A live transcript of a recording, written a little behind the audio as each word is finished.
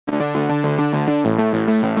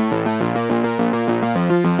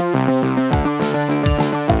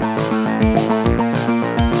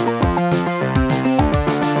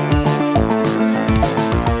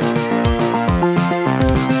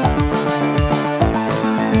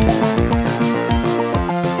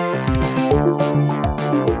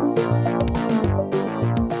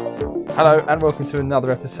Hello and welcome to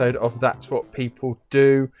another episode of That's What People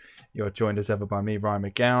Do. You're joined as ever by me, Ryan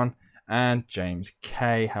McGowan, and James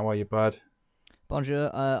Kay. How are you, bud?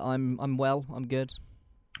 Bonjour. I'm well. I'm good.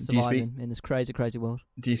 Surviving in this crazy world.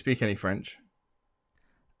 Do you speak any French?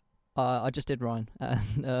 I just did Ryan.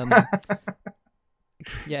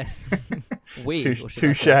 Yes. Oui.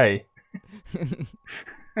 Touche. Yeah,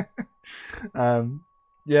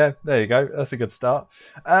 there you go. That's a good start.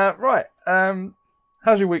 Right.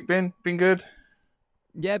 How's your week been? Been good?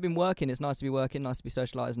 Yeah, been working. It's nice to be working. Nice to be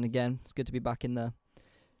socialising again. It's good to be back in the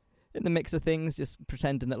mix of things. Just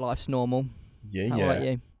pretending that life's normal. Yeah. How about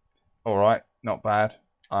you? All right. Not bad.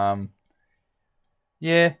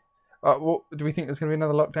 Yeah. What do we think there's going to be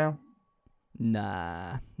another lockdown?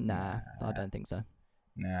 Nah. I don't think so.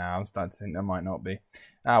 Nah, I'm starting to think there might not be.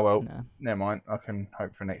 Well, Nah. never mind. I can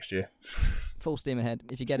hope for next year. Full steam ahead.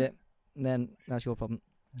 If you get it, then that's your problem.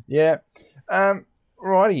 Yeah.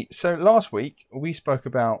 Righty. So last week we spoke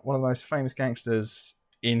about one of the most famous gangsters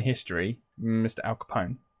in history, Mr. Al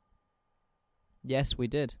Capone. Yes, we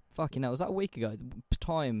did. Fucking hell, was that a week ago?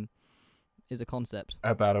 Time is a concept.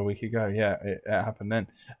 About a week ago, yeah, it happened then.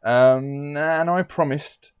 And I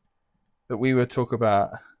promised that we would talk about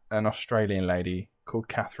an Australian lady called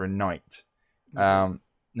Catherine Knight. Now,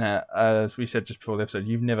 as we said just before the episode,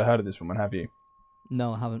 you've never heard of this woman, have you?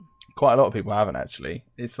 No, I haven't. Quite a lot of people haven't, actually.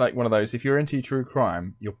 It's like one of those, if you're into true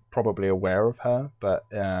crime, you're probably aware of her. But,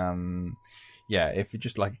 yeah, if you're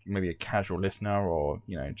just like maybe a casual listener or,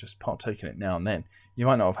 just partaking it now and then, you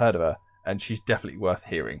might not have heard of her. And she's definitely worth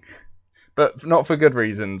hearing. But not for good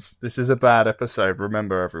reasons. This is a bad episode,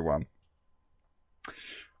 remember, everyone.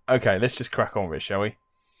 Okay, let's just crack on with it, shall we?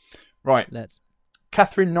 Right. Let's.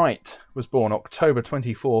 Catherine Knight was born October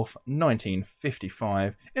 24th,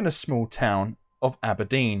 1955, in a small town of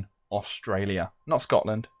Aberdeen, Australia. Not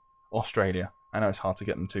Scotland, Australia. I know it's hard to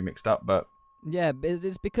get them two mixed up, but... Yeah,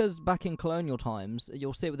 it's because back in colonial times,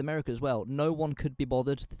 you'll see it with America as well, no one could be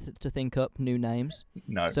bothered to think up new names.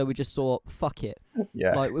 No. So we just thought, fuck it.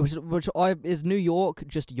 Yeah. Like, is New York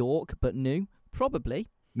just York but new? Probably.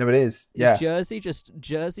 No, it is. Yeah. Is Jersey just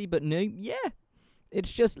Jersey but new? Yeah.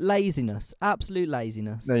 It's just laziness. Absolute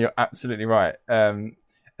laziness. No, you're absolutely right. And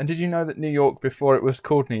did you know that New York, before it was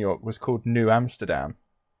called New York, was called New Amsterdam?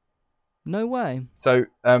 No way. So,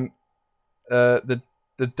 the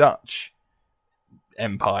Dutch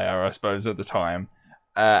Empire, I suppose, at the time,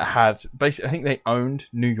 had basically, I think they owned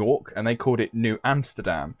New York and they called it New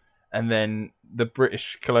Amsterdam. And then the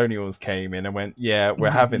British colonials came in and went, yeah,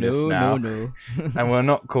 we're having this now. No. And we'll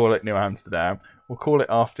not call it New Amsterdam. We'll call it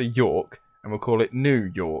after York and we'll call it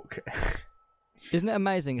New York. Isn't it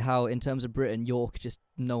amazing how, in terms of Britain, York just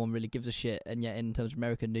no one really gives a shit, and yet in terms of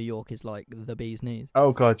America, New York is like the bee's knees.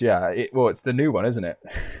 Oh god, yeah. It's the new one, isn't it?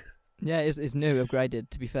 Yeah, it's new, upgraded.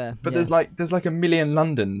 To be fair, but yeah. there's like a million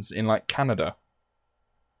Londons in like Canada.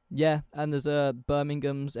 Yeah, and there's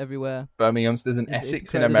Birmingham's everywhere. There's an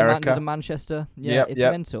Essex in America. There's a Manchester. Yeah, it's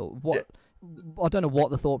mental. What? I don't know what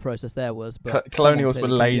the thought process there was, but colonials were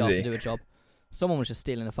lazy to do a job. Someone was just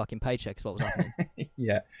stealing a fucking paycheck. Is what was happening.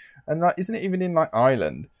 Yeah, and like, isn't it even in like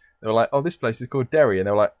Ireland? They were like, "Oh, this place is called Derry," and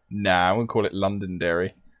they were like, "Nah, I'm gonna call it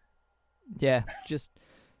Londonderry." Yeah, just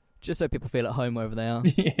so people feel at home wherever they are.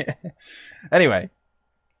 Yeah. Anyway,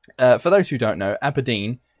 for those who don't know,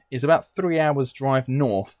 Aberdeen is about 3 hours drive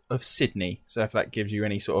north of Sydney. So if that gives you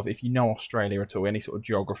any sort of, if you know Australia at all, any sort of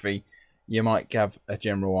geography, you might have a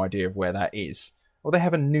general idea of where that is. Well, they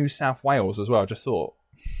have a New South Wales as well. I just thought.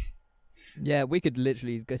 Yeah, we could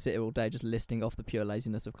literally go sit here all day just listing off the pure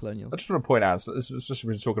laziness of colonials. I just want to point out, especially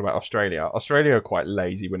when we're talking about Australia, Australia are quite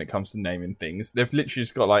lazy when it comes to naming things. They've literally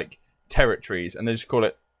just got like territories and they just call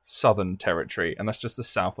it Southern Territory, and that's just the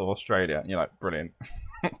south of Australia. And you're like, brilliant.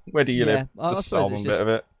 Where do you live? The southern bit of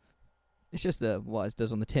it. It's just what it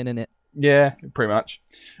does on the tin, innit? Yeah, pretty much.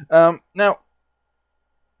 Now,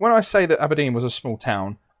 when I say that Aberdeen was a small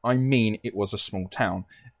town, I mean it was a small town.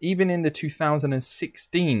 Even in the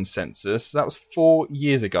 2016 census, that was 4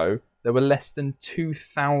 years ago, there were less than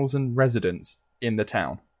 2,000 residents in the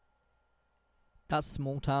town. That's a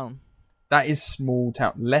small town. That is small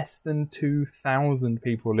town. Less than 2,000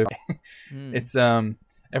 people live. It's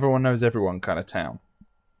everyone knows everyone kind of town.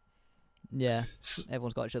 Yeah,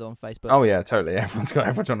 everyone's got each other on Facebook. Oh yeah, totally. Everyone's got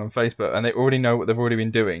everyone on Facebook, and they already know what they've already been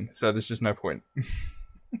doing, so there's just no point.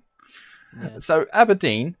 Yeah. So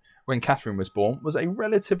Aberdeen, when Catherine was born, was a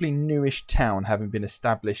relatively newish town, having been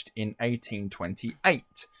established in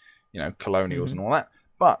 1828. Colonials and all that.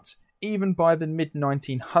 But even by the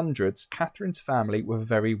mid-1900s, Catherine's family were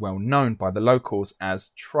very well known by the locals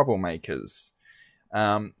as troublemakers.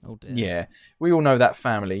 Oh dear. Yeah, we all know that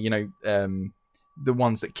family. the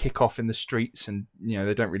ones that kick off in the streets, and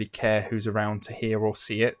they don't really care who's around to hear or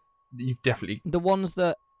see it. You've definitely the ones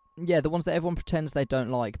that everyone pretends they don't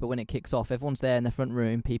like, but when it kicks off, everyone's there in their front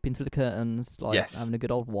room, peeping through the curtains, having a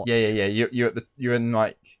good old watch. Yeah.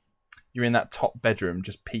 You're in that top bedroom,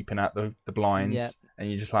 just peeping out the blinds, and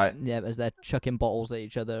you're just like, as they're chucking bottles at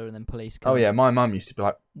each other, and then police come. Oh yeah, my mum used to be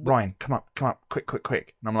like, Ryan, come up,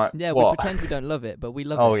 quick, and I'm like, yeah, what? We pretend we don't love it, but we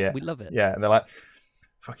love it. Oh yeah, we love it. Yeah, and they're like,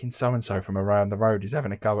 fucking so and so from around the road is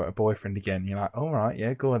having a go at a boyfriend again. You're like, all right,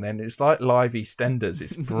 yeah, go on then. It's like live EastEnders.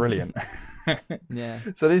 It's brilliant. Yeah.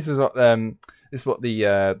 So this is what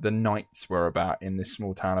the Knights were about in this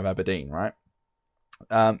small town of Aberdeen, right?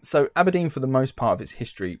 So Aberdeen, for the most part of its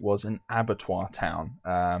history, was an abattoir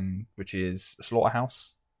town, which is a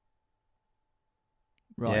slaughterhouse.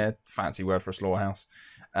 Right. Yeah, fancy word for a slaughterhouse.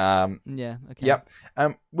 Yeah. Okay. Yep.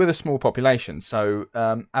 With a small population, so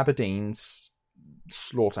Aberdeen's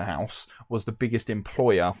slaughterhouse was the biggest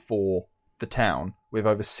employer for the town, with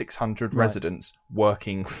over 600 residents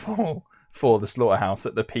working for the slaughterhouse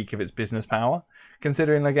at the peak of its business power.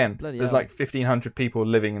 Considering, again, there's like 1,500 people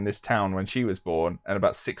living in this town when she was born, and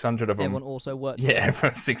about 600 of them... Everyone also worked... Yeah,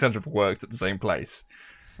 everyone 600 worked at the same place.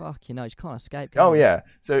 Fuck, you can't escape. Oh, yeah.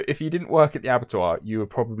 So if you didn't work at the abattoir, you were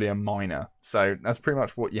probably a miner. So that's pretty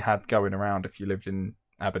much what you had going around if you lived in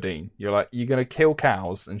Aberdeen. You're like, you're going to kill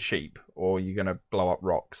cows and sheep, or you're going to blow up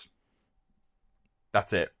rocks.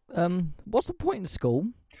 That's it. What's the point in school?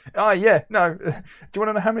 Oh, yeah. No. Do you want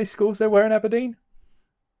to know how many schools there were in Aberdeen?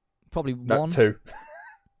 Probably No, one. 2.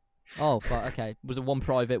 Oh, fuck, okay. Was it one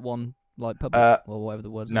private, one like public, or whatever the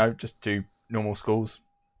word is? No, just 2 normal schools.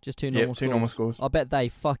 Just 2 normal schools? 2 normal schools. I bet they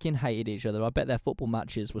fucking hated each other. I bet their football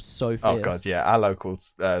matches were so fierce. Oh, God, yeah. Our local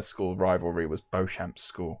school rivalry was Beauchamp's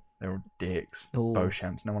school. They were dicks. Ooh.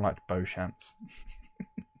 Beauchamps. No one liked Beauchamps.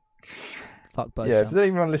 Fuck Beauchamp. Yeah, if there's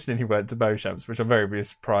anyone listening who went to Beauchamps, which I'm very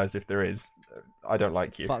surprised if there is, I don't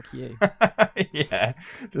like you. Fuck you. Yeah,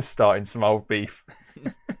 just starting some old beef.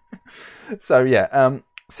 So, yeah,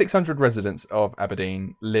 600 residents of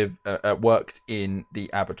Aberdeen worked in the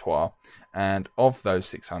abattoir, and of those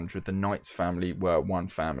 600, the Knights family were one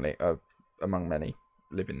family among many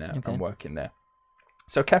living there and working there.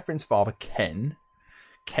 So Catherine's father, Ken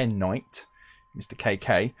Knight, Mr.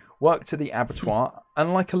 KK, worked at the abattoir,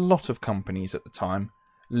 and like a lot of companies at the time,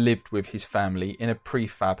 lived with his family in a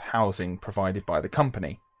prefab housing provided by the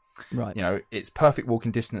company. Right. It's perfect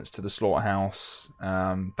walking distance to the slaughterhouse,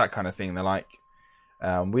 that kind of thing. They're like,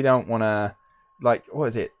 we don't want to, what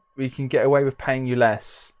is it? We can get away with paying you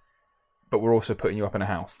less, but we're also putting you up in a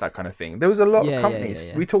house, that kind of thing. There was a lot of companies.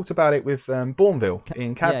 Yeah. We talked about it with Bourneville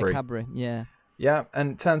in Cadbury. Yeah, Cadbury, yeah. Yeah,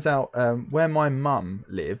 and it turns out where my mum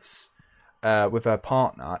lives with her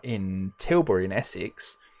partner in Tilbury in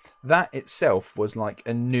Essex, that itself was like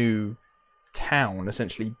a new town,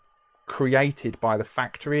 essentially created by the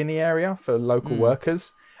factory in the area for local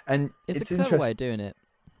workers. And it's a clever way of doing it.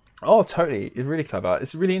 Oh, totally. It's really clever.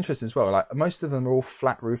 It's really interesting as well. Like, most of them are all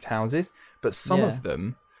flat roofed houses, but some of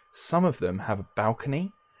them have a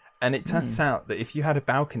balcony. And it turns out that if you had a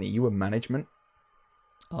balcony, you were management.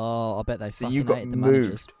 Oh, I bet they so fucking you got hated the moved.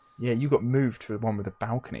 managers. Yeah, you got moved to the one with a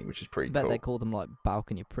balcony, which is pretty cool. I bet they call them like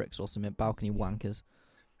balcony pricks or something, balcony wankers.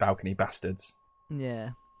 Balcony bastards.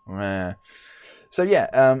 Yeah. So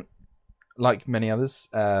yeah, like many others,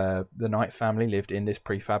 the Knight family lived in this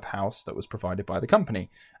prefab house that was provided by the company.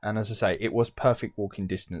 And as I say, it was perfect walking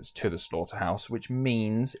distance to the slaughterhouse, which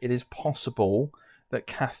means it is possible that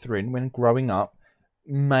Catherine, when growing up,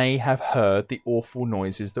 may have heard the awful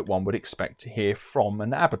noises that one would expect to hear from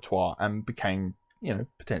an abattoir and became,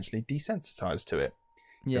 potentially desensitized to it.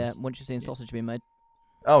 Yeah, once you've seen sausage being made.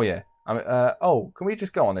 Oh, yeah. Can we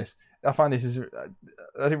just go on this? I find this is...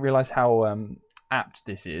 I didn't realise how apt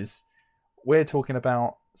this is. We're talking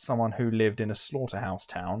about someone who lived in a slaughterhouse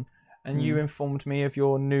town, and you informed me of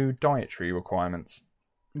your new dietary requirements.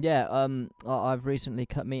 Yeah, I've recently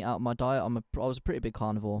cut meat out of my diet. I was a pretty big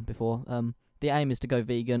carnivore before. The aim is to go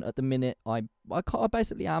vegan. At the minute, I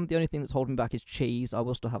basically am. The only thing that's holding me back is cheese. I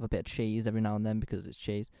will still have a bit of cheese every now and then because it's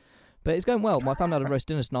cheese. But it's going well. My family had a roast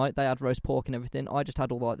dinner tonight. They had roast pork and everything. I just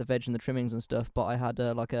had all the veg and the trimmings and stuff, but I had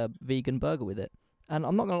a vegan burger with it. And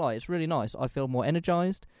I'm not going to lie, it's really nice. I feel more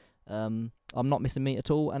energised. I'm not missing meat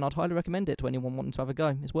at all, and I'd highly recommend it to anyone wanting to have a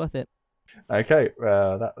go. It's worth it. Okay,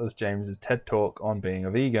 that was James's TED Talk on being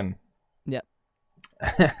a vegan. Yep.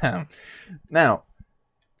 Now,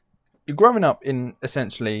 you're growing up in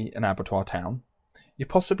essentially an abattoir town. You're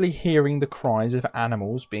possibly hearing the cries of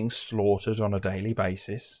animals being slaughtered on a daily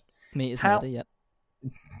basis. Meat is murder, yep.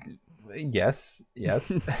 Yes.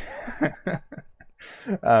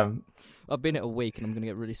 I've been at a week and I'm going to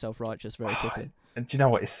get really self-righteous very quickly. And do you know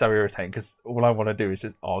what? It's so irritating because all I want to do is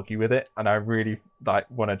just argue with it, and I really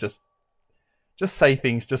want to just say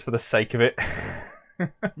things just for the sake of it.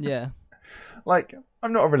 Yeah. Like,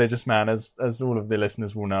 I'm not a religious man, as all of the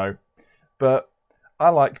listeners will know, but I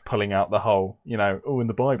like pulling out the whole, in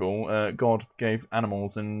the Bible, God gave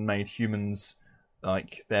animals and made humans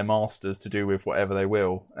like their masters to do with whatever they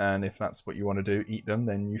will, and if that's what you want to do, eat them,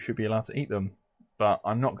 then you should be allowed to eat them. But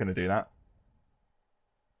I'm not going to do that.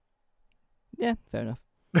 Yeah, fair enough.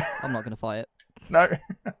 I'm not going to fight it. No.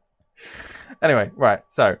 Anyway, right.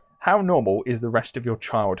 So, how normal is the rest of your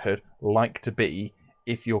childhood like to be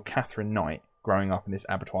if you're Catherine Knight, growing up in this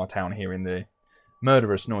abattoir town, hearing the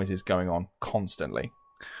murderous noises going on constantly?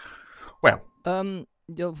 Well,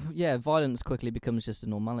 yeah, violence quickly becomes just a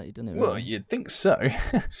normality, doesn't it? Well, really? you'd think so.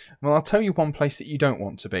 Well, I'll tell you one place that you don't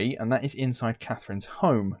want to be, and that is inside Catherine's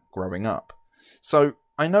home growing up. So,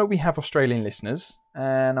 I know we have Australian listeners,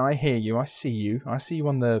 and I hear you, I see you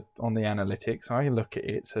on the analytics, I look at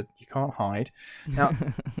it, so you can't hide. Now,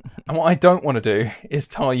 and what I don't want to do is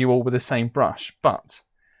tar you all with the same brush, but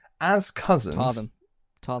as cousins...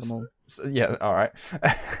 Tar them all. Yeah, all right.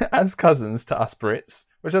 As cousins to us Brits,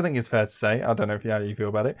 which I think is fair to say, I don't know how you feel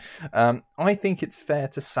about it, I think it's fair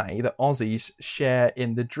to say that Aussies share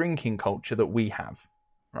in the drinking culture that we have,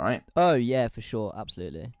 right? Oh yeah, for sure,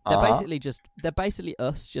 absolutely. They're basically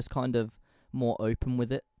us, just kind of more open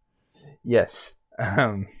with it. Yes.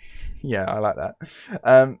 Yeah, I like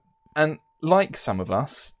that. And like some of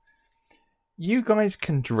us, you guys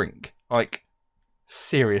can drink, like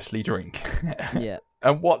seriously drink. Yeah.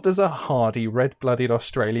 And what does a hardy, red-blooded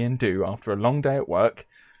Australian do after a long day at work?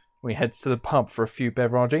 He heads to the pub for a few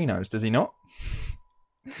beveraginos, does he not?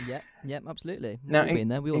 Yeah, absolutely. Now, We've all been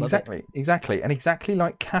there. We all love it. Exactly. And exactly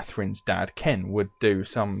like Catherine's dad, Ken, would do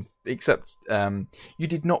some... Except you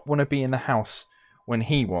did not want to be in the house when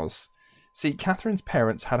he was. See, Catherine's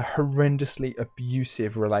parents had a horrendously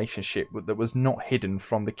abusive relationship that was not hidden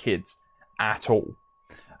from the kids at all.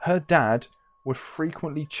 Her dad would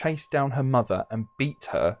frequently chase down her mother and beat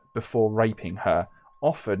her before raping her,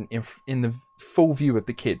 often in the full view of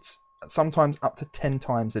the kids, sometimes up to 10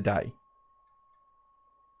 times a day.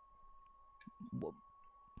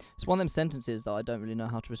 It's one of them sentences that I don't really know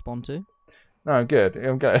how to respond to. No, good.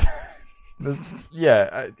 I'm good.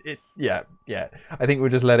 Yeah. I think we'll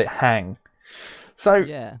just let it hang. So,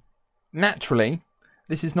 yeah. Naturally,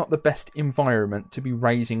 this is not the best environment to be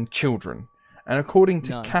raising children. And according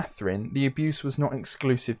to Catherine, the abuse was not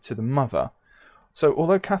exclusive to the mother. So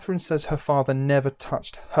although Catherine says her father never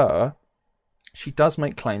touched her, she does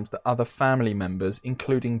make claims that other family members,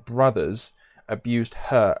 including brothers, abused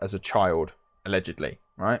her as a child, allegedly,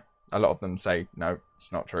 right? A lot of them say, no,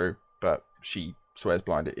 it's not true, but she swears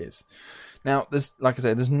blind it is. Now, there's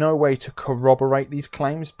no way to corroborate these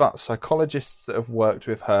claims, but psychologists that have worked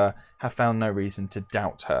with her have found no reason to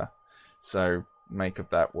doubt her. So make of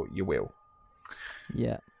that what you will.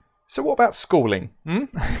 Yeah. So what about schooling?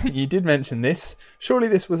 You did mention this. Surely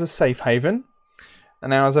this was a safe haven.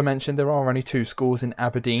 And now, as I mentioned, there are only 2 schools in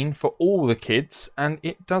Aberdeen for all the kids, and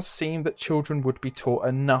it does seem that children would be taught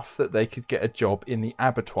enough that they could get a job in the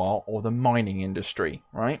abattoir or the mining industry,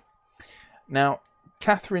 right? Now,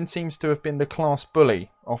 Catherine seems to have been the class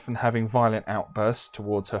bully, often having violent outbursts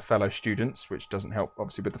towards her fellow students, which doesn't help,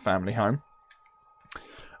 obviously, with the family home.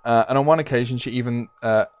 And on one occasion, she even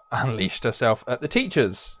unleashed herself at the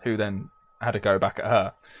teachers, who then had a go back at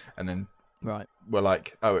her, and then were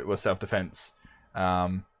like, "Oh, it was self-defense.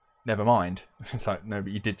 Never mind." It's like, no,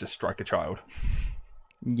 but you did just strike a child.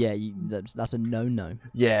 Yeah, that's a no-no.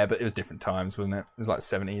 Yeah, but it was different times, wasn't it? It was like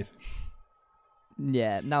 70s.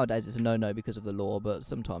 Yeah, nowadays it's a no-no because of the law, but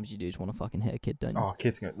sometimes you do just want to fucking hit a kid, don't you? Oh,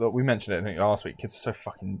 kids! Look, we mentioned it, I think, last week. Kids are so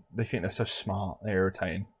fucking... They think they're so smart. They're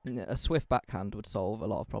irritating. A swift backhand would solve a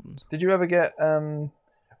lot of problems. Did you ever get...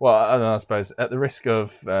 Well, I don't know, I suppose, at the risk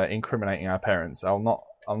of incriminating our parents, I'll not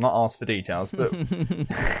ask for details, but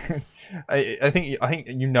I think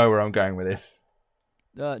you know where I'm going with this.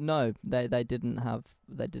 No, they didn't.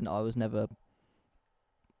 I was never...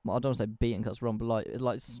 Well, I don't want to say beaten because that's wrong, but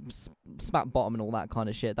like smack bottom and all that kind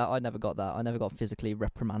of shit. That I never got that. I never got physically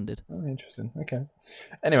reprimanded. Oh, interesting. Okay.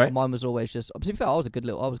 Anyway, mine was always just. To be fair, I was a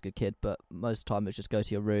good kid, but most of the time it was just go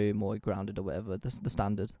to your room or grounded or whatever. The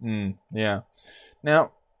standard. Yeah.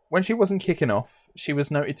 Now, when she wasn't kicking off, she was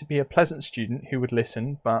noted to be a pleasant student who would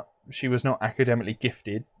listen, but she was not academically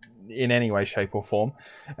gifted in any way, shape, or form.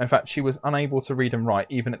 In fact, she was unable to read and write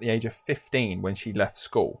even at the age of 15 when she left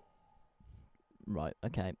school. Right,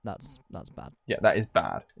 okay, that's bad. Yeah, that is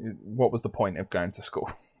bad. What was the point of going to school?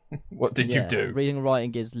 What did you do? Reading and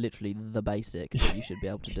writing is literally the basic that you should be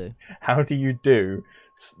able to do. How do you do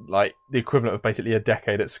like the equivalent of basically a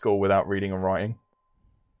decade at school without reading and writing?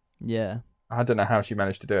 Yeah. I don't know how she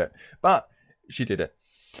managed to do it, but she did it.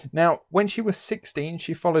 Now, when she was 16,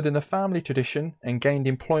 she followed in the family tradition and gained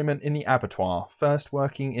employment in the abattoir, first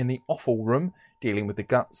working in the offal room, dealing with the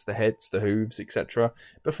guts, the heads, the hooves, etc.,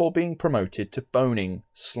 before being promoted to boning,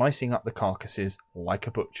 slicing up the carcasses like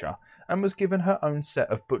a butcher, and was given her own set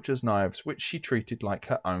of butcher's knives, which she treated like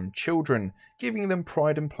her own children, giving them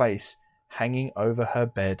pride and place, hanging over her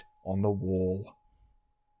bed on the wall.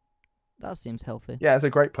 That seems healthy. Yeah, it's a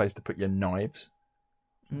great place to put your knives.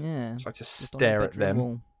 Yeah. So I just Just on stare the at bedroom them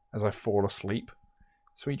wall. as I fall asleep.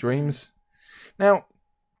 Sweet dreams. Now,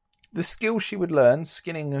 the skill she would learn,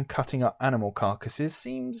 skinning and cutting up animal carcasses,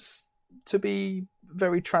 seems to be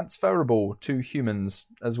very transferable to humans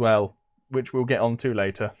as well, which we'll get on to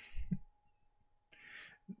later.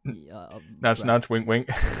 Nudge, nudge, wink, wink.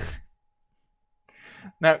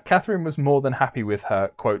 Now, Catherine was more than happy with her,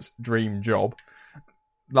 quotes, dream job.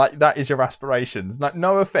 Like, that is your aspirations. Like,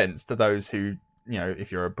 no offence to those who, you know,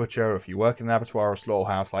 if you're a butcher or if you work in an abattoir or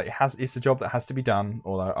slaughterhouse, like, it's a job that has to be done,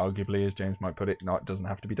 although arguably, as James might put it, no, it doesn't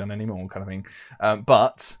have to be done anymore, kind of thing.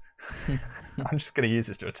 But I'm just going to use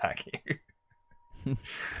this to attack you.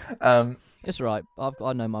 It's right.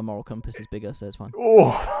 I know my moral compass is bigger, so it's fine.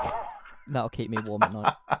 Oh, That'll keep me warm at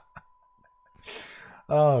night.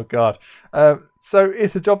 oh God. So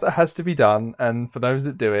it's a job that has to be done, and for those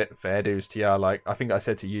that do it, fair dues to you. Like, I think I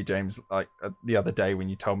said to you, James, like the other day when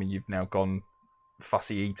you told me you've now gone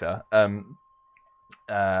fussy eater.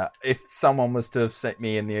 If someone was to have set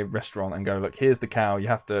me in the restaurant and go, look, here's the cow, you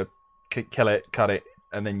have to kill it, cut it,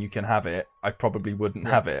 and then you can have it, I probably wouldn't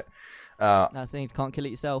have it. That's the thing. If you can't kill it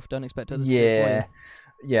yourself, don't expect others to do it for you.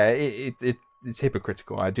 Yeah, it's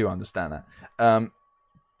hypocritical. I do understand that.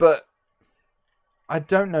 But I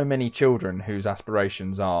don't know many children whose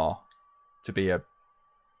aspirations are to be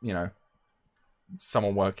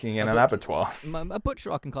someone working in an abattoir. A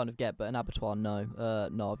butcher I can kind of get, but an abattoir, no.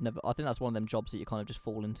 No, I've never. I think that's one of them jobs that you kind of just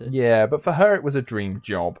fall into. Yeah, but for her it was a dream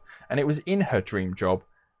job, and it was in her dream job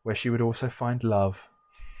where she would also find love.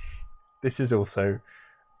 This is also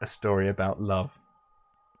a story about love.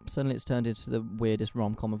 Suddenly it's turned into the weirdest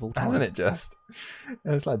rom-com of all time. Hasn't it just?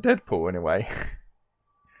 It's like Deadpool in a way.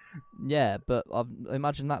 Yeah, but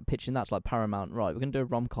imagine that, pitching that's like Paramount. Right, we're going to do a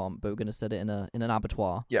rom-com, but we're going to set it in an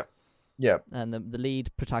abattoir. Yeah. And the lead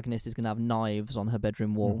protagonist is going to have knives on her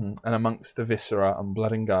bedroom wall. Mm-hmm. And amongst the viscera and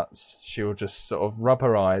blood and guts, she'll just sort of rub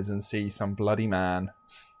her eyes and see some bloody man.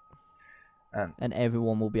 And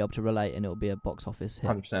everyone will be able to relate, and it'll be a box office hit.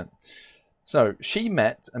 100%. So she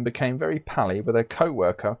met and became very pally with a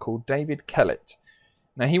co-worker called David Kellett.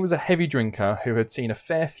 Now, he was a heavy drinker who had seen a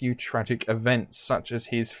fair few tragic events, such as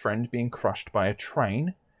his friend being crushed by a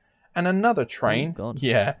train, and another train,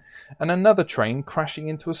 and another train crashing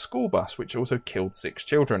into a school bus, which also killed 6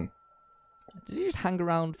 children. Does he just hang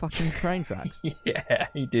around fucking train tracks? Yeah,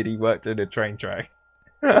 he did. He worked in a train track.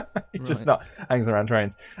 He just not hangs around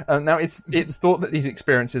trains. Now, it's thought that these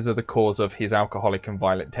experiences are the cause of his alcoholic and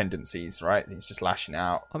violent tendencies, right? He's just lashing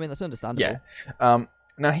out. I mean, that's understandable. Yeah.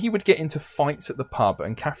 Now, he would get into fights at the pub,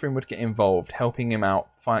 and Catherine would get involved, helping him out,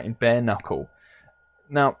 fighting bare knuckle.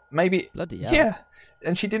 Now, maybe... Bloody hell. Yeah.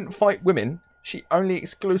 And she didn't fight women. She only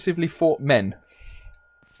exclusively fought men.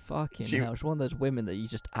 Fucking hell. She's one of those women that you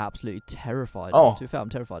just absolutely terrified Oh. of. To be fair, I'm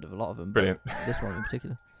terrified of a lot of them. Brilliant. But this one in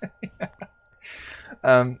particular.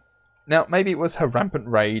 Now, maybe it was her rampant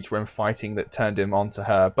rage when fighting that turned him on to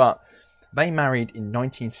her, but they married in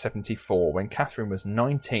 1974 when Catherine was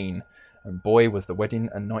 19, and boy, was the wedding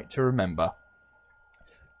a night to remember.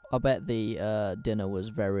 I bet the dinner was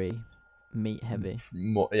very meat heavy.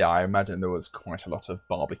 Yeah, I imagine there was quite a lot of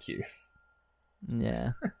barbecue.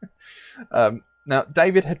 Yeah. Now,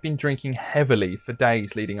 David had been drinking heavily for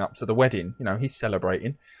days leading up to the wedding. You know, he's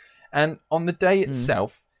celebrating. And on the day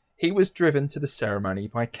itself, he was driven to the ceremony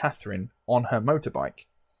by Catherine on her motorbike.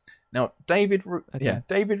 Now, David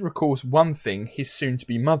recalls one thing his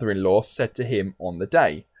soon-to-be mother-in-law said to him on the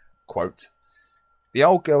day. Quote, "The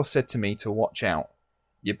old girl said to me to watch out.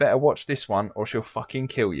 You better watch this one or she'll fucking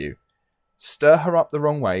kill you. Stir her up the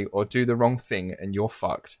wrong way or do the wrong thing and you're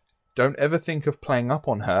fucked. Don't ever think of playing up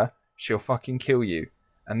on her. She'll fucking kill you."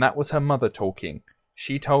 And that was her mother talking.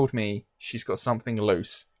 She told me she's got something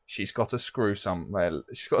loose. She's got a screw somewhere.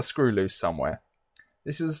 She's got a screw loose somewhere.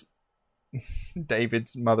 This was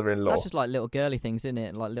David's mother-in-law. That's just like little girly things, isn't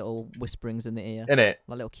it? Like little whisperings in the ear. Innit?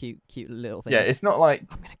 Like little cute little things. Yeah, it's not like...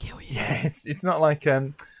 I'm going to kill you. Yeah, it's not like...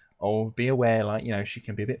 or be aware, like, you know, she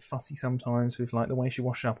can be a bit fussy sometimes with like the way she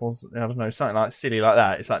washes up, or I don't know, something like silly like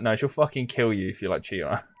that. It's like, no, she'll fucking kill you if you like cheat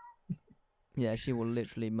on her. Yeah, she will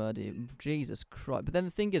literally murder you. Jesus Christ. But then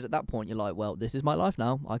the thing is, at that point, you're like, well, this is my life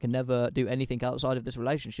now. I can never do anything outside of this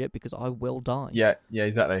relationship because I will die. Yeah,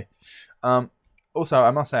 exactly. Also,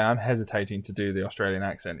 I must say, I'm hesitating to do the Australian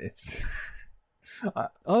accent. It's...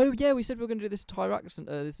 Oh, yeah, we said we were going to do this Thai accent,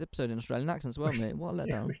 this episode in Australian accents, weren't we? What a letdown.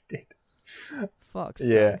 Yeah, we did. Fuck's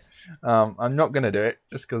Yeah. sakes. I'm not going to do it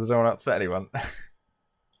just because I don't want to upset anyone.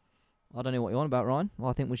 I don't know what you're on about, Ryan. Well,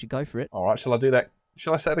 I think we should go for it. All right, shall I do that?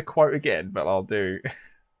 Shall I say the quote again? But I'll do...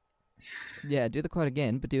 Yeah, do the quote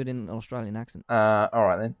again, but do it in an Australian accent. All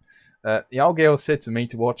right, then. The old girl said to me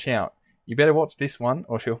to watch out. You better watch this one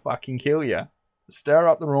or she'll fucking kill you. Stir her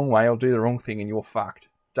up the wrong way or do the wrong thing and you're fucked.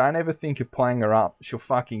 Don't ever think of playing her up. She'll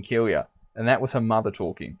fucking kill you. And that was her mother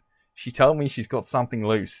talking. She told me she's got something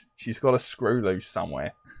loose. She's got a screw loose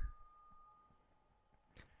somewhere.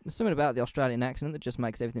 There's something about the Australian accent that just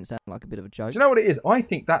makes everything sound like a bit of a joke. Do you know what it is? I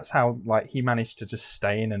think that's how like he managed to just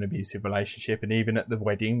stay in an abusive relationship, and even at the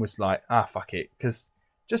wedding was like, fuck it. Because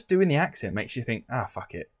just doing the accent makes you think,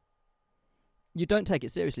 fuck it. You don't take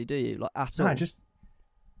it seriously, do you? Like, at all? No, just...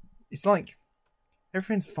 It's like...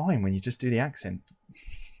 Everything's fine when you just do the accent.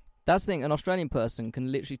 That's the thing. An Australian person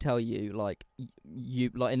can literally tell you, like,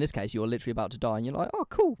 like in this case, you're literally about to die, and you're like, oh,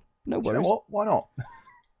 cool. No worries. Do you know what? Why not?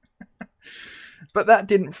 But that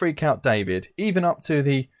didn't freak out David, even up to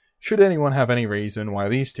the, should anyone have any reason why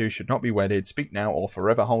these two should not be wedded, speak now or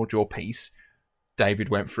forever hold your peace. David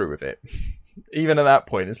went through with it. Even at that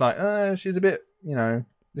point, it's like, she's a bit, you know,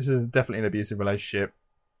 this is definitely an abusive relationship,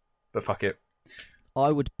 but fuck it. I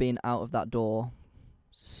would have been out of that door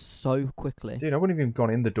so quickly. Dude, I wouldn't have even gone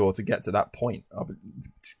in the door to get to that point.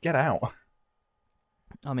 Just get out.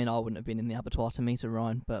 I mean, I wouldn't have been in the abattoir to meet her,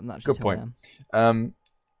 Ryan, but that's Good just point. I am.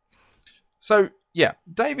 So, yeah,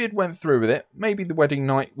 David went through with it. Maybe the wedding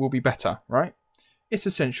night will be better, right? It's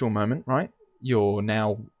a sensual moment, right? You're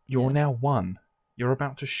now one. You're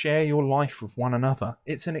about to share your life with one another.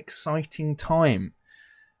 It's an exciting time.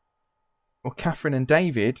 Well, Catherine and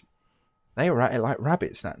David, they were at it like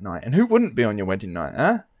rabbits that night. And who wouldn't be on your wedding night,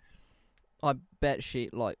 huh? I bet she,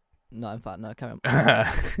 like... No, in fact, no, carry on.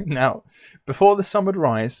 Now, before the sun would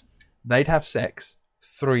rise, they'd have sex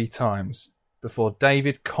 3 times before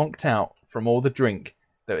David conked out from all the drink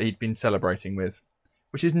that he'd been celebrating with,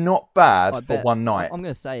 which is not bad for one night. I'm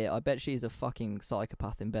going to say it. I bet she's a fucking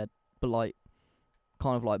psychopath in bed, but like,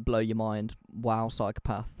 kind of like blow your mind, wow,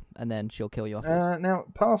 psychopath, and then she'll kill you afterwards. Now,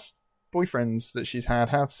 past boyfriends that she's had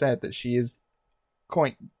have said that she is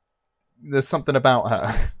quite... There's something about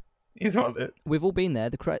her. Is what it. We've all been there.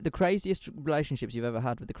 The craziest relationships you've ever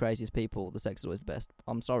had with the craziest people, the sex is always the best.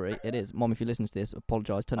 I'm sorry, it is. Mom, if you listen to this,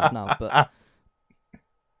 apologise, turn off now. But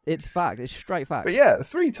it's fact. It's straight fact. But yeah,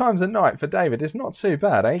 3 times a night for David is not too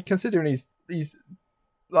bad, eh? Considering he's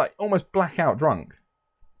like almost blackout drunk.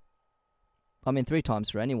 I mean, 3 times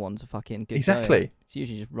for anyone's a fucking good Exactly. Go. It's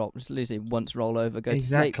usually just literally once roll over, go to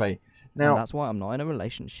sleep. Exactly. Now and that's why I'm not in a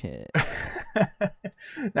relationship.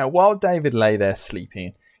 Now, while David lay there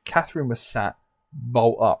sleeping, Catherine was sat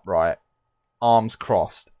bolt upright, arms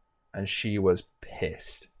crossed, and she was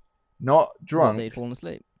pissed. Not drunk. They'd fallen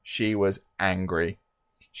asleep. She was angry.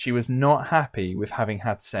 She was not happy with having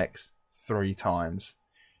had sex 3 times.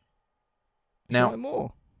 Now,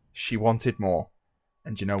 more. She wanted more.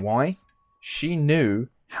 And do you know why? She knew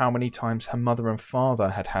how many times her mother and father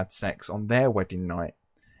had had sex on their wedding night.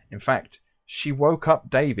 In fact, she woke up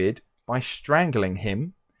David by strangling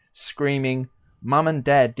him, screaming, "Mum and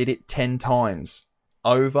Dad did it 10 times."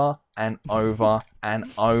 Over and over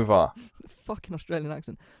and over. Fucking Australian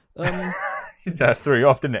accent. That threw you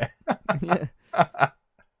off, didn't it?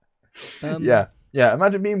 Yeah. Yeah.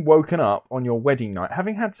 Imagine being woken up on your wedding night,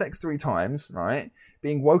 having had sex 3 times, right?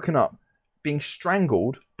 Being woken up, being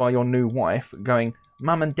strangled by your new wife, going,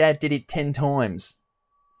 "Mum and Dad did it 10 times."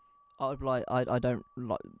 I'd be like, I don't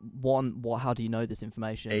like one. What? How do you know this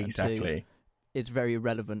information? Exactly. And 2, it's very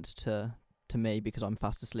irrelevant to me because I'm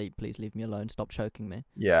fast asleep. Please leave me alone. Stop choking me.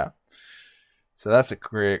 Yeah. So that's a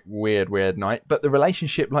weird night. But the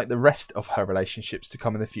relationship, like the rest of her relationships to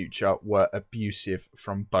come in the future, were abusive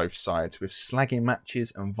from both sides, with slagging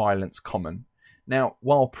matches and violence common. Now,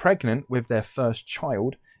 while pregnant with their first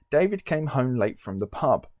child, David came home late from the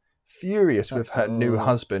pub. Furious with her new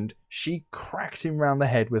husband, she cracked him round the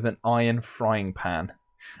head with an iron frying pan.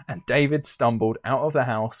 And David stumbled out of the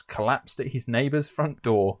house, collapsed at his neighbour's front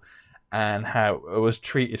door, and was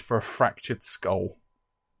treated for a fractured skull.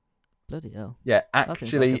 Bloody hell. Yeah, That seems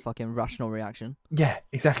actually... like a fucking rational reaction. Yeah,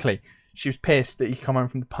 exactly. she was pissed that he come home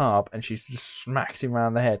from the pub and she's just smacked him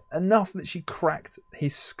around the head. Enough that she cracked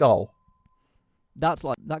his skull. That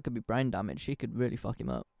could be brain damage. She could really fuck him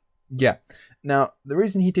up. Yeah. Now, the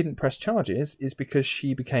reason he didn't press charges is because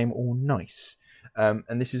she became all nice.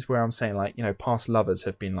 And this is where I'm saying, like, you know, past lovers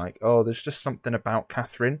have been like, oh, there's just something about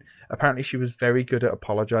Catherine. Apparently she was very good at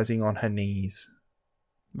apologising on her knees.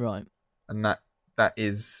 Right. And that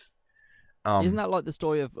is... Isn't that like the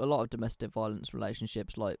story of a lot of domestic violence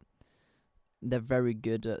relationships? Like, they're very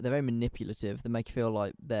good they're very manipulative. They make you feel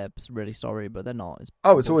like they're really sorry, but they're not.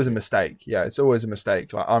 It's always a mistake. Yeah, it's always a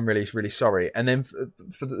mistake. Like, I'm really, really sorry. And then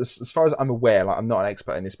as far as I'm aware, like, I'm not an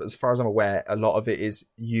expert in this, but as far as I'm aware, a lot of it is,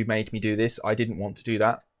 you made me do this. I didn't want to do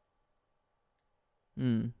that.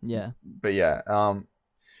 Yeah. But yeah,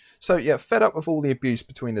 so yeah, fed up with all the abuse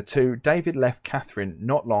between the two, David left Catherine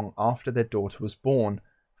not long after their daughter was born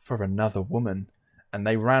for another woman, and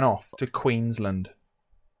they ran off to Queensland.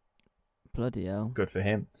 Bloody hell. Good for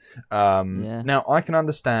him. Yeah. Now, I can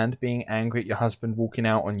understand being angry at your husband walking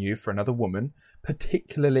out on you for another woman,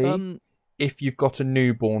 particularly if you've got a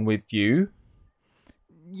newborn with you.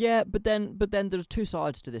 Yeah, but then there's two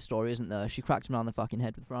sides to this story, isn't there? She cracked him around the fucking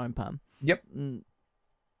head with a frying pan. Yep.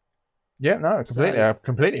 Yeah, no, completely. I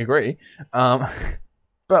completely agree.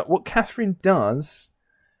 But what Catherine does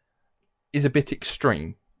is a bit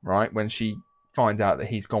extreme, right? When she finds out that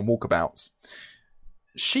he's gone walkabouts.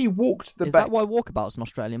 She walked the... Is that why walkabout's an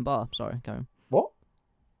Australian bar? Sorry, Karen. What?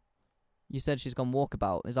 You said she's gone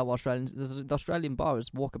walkabout. Is that what the Australian bar is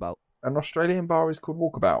walkabout? An Australian bar is called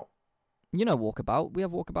Walkabout. You know walkabout. We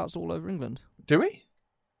have walkabouts all over England. Do we?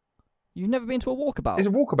 You've never been to a walkabout? Is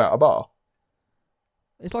a Walkabout a bar?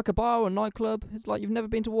 It's like a bar or a nightclub. It's like you've never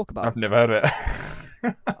been to walkabout. I've never heard of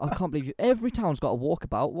it. I can't believe you. Every town's got a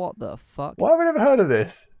walkabout. What the fuck? Why have I never heard of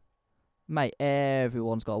this? Mate,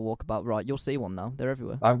 everyone's got a walkabout. Right, you'll see one now. They're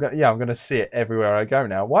everywhere. I'm going to see it everywhere I go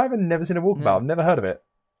now. Why have I never seen a Walkabout? Yeah. I've never heard of it.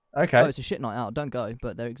 Okay. Oh, it's a shit night out. Don't go,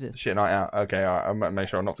 but there exists. Shit night out. Okay, all right. I'm going to make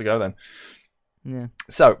sure not to go then. Yeah.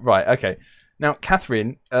 So, right, okay. Now,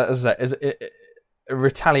 Catherine, as I say, as a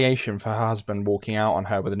retaliation for her husband walking out on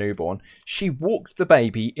her with a newborn, she walked the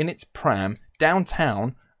baby in its pram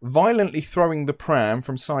downtown, violently throwing the pram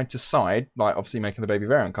from side to side, like obviously making the baby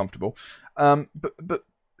very uncomfortable. But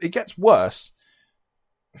it gets worse.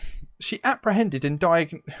 She apprehended and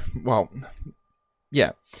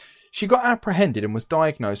she got apprehended and was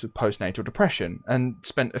diagnosed with postnatal depression and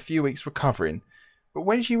spent a few weeks recovering. But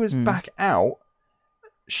when she was back out,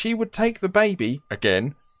 she would take the baby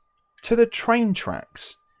again to the train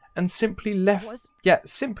tracks and simply left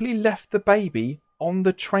the baby on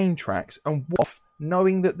the train tracks and walked off,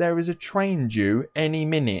 knowing that there is a train due any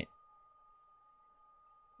minute.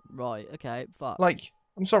 Right, okay, fuck. Like,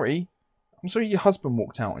 I'm sorry your husband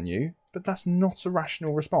walked out on you, but that's not a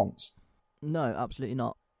rational response. No, absolutely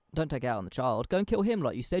not. Don't take it out on the child. Go and kill him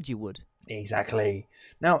like you said you would. Exactly.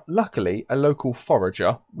 Now, luckily, a local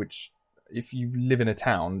forager, which if you live in a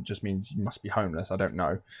town just means you must be homeless, I don't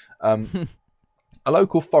know. A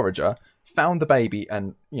local forager found the baby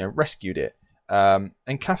and, rescued it. And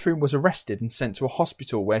Catherine was arrested and sent to a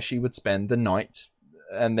hospital where she would spend the night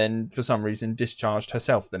and then, for some reason, discharged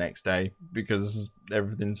herself the next day because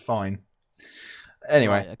everything's fine.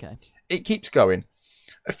 Anyway, right, okay. It keeps going.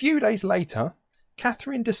 A few days later,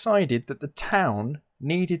 Catherine decided that the town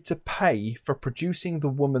needed to pay for producing the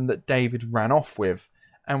woman that David ran off with,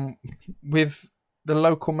 and with the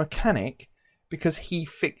local mechanic, because he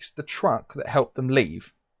fixed the truck that helped them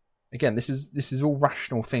leave. Again, this is all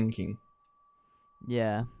rational thinking.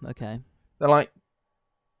 Yeah, okay. They're like,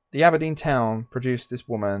 the Aberdeen town produced this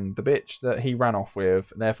woman, the bitch that he ran off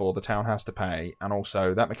with, and therefore the town has to pay, and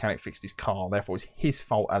also that mechanic fixed his car, therefore it's his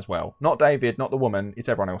fault as well. Not David, not the woman, it's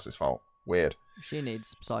everyone else's fault. Weird. She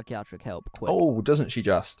needs psychiatric help quick. Oh, doesn't she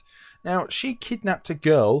just? Now, she kidnapped a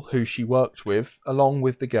girl who she worked with, along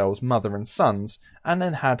with the girl's mother and sons, and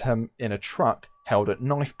then had her in a truck held at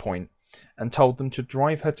knife point, and told them to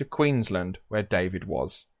drive her to Queensland, where David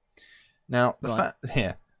was. Now,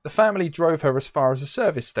 the family drove her as far as a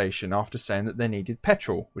service station after saying that they needed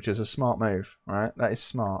petrol, which is a smart move, right? That is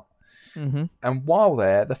smart. Mm-hmm. And while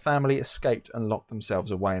there, the family escaped and locked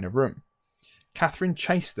themselves away in a room. Catherine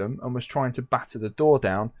chased them and was trying to batter the door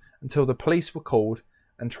down until the police were called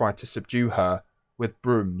and tried to subdue her with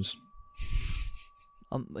brooms.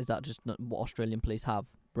 Is that just what Australian police have?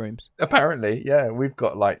 Brooms? Apparently, yeah. We've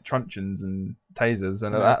got like truncheons and tasers,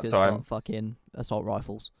 and America's at that time, got fucking assault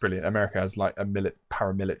rifles. Brilliant. America has like a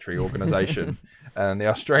paramilitary organisation, and the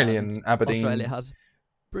Australian Aberdeen. Australia has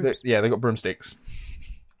brooms. They got broomsticks.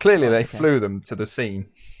 Clearly, they flew them to the scene.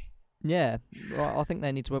 Yeah, well, I think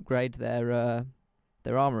they need to upgrade their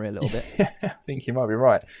their armoury a little bit. I think you might be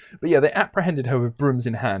right. But yeah, they apprehended her with brooms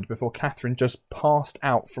in hand before Catherine just passed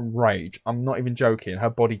out from rage. I'm not even joking. Her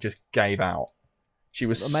body just gave out. She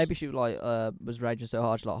was... Or maybe she was raging so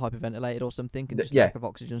hard she hyperventilated or something and just Yeah. lack of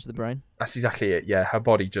oxygen to the brain. That's exactly it. Yeah, her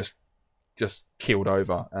body just keeled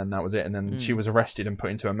over, and that was it. And then she was arrested and put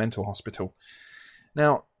into a mental hospital.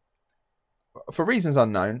 Now, for reasons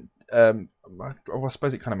unknown, I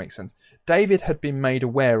suppose it kind of makes sense. David had been made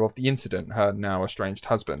aware of the incident, her now estranged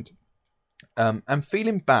husband, and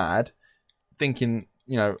feeling bad, thinking,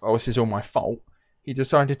 oh, this is all my fault, he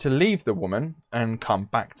decided to leave the woman and come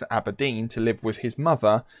back to Aberdeen to live with his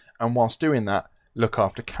mother, and whilst doing that, look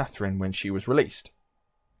after Catherine when she was released.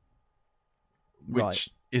 Which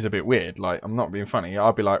is a bit weird. Like, I'm not being funny.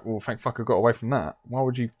 I'd be like, well, thank fuck I got away from that. Why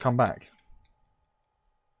would you come back?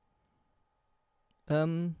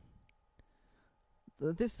 The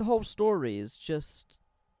whole story is just...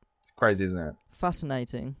 It's crazy, isn't it?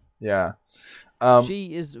 Fascinating. Yeah.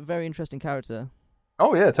 She is a very interesting character.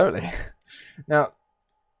 Oh, yeah, totally. Now,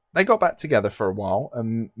 they got back together for a while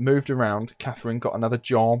and moved around. Catherine got another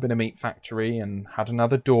job in a meat factory and had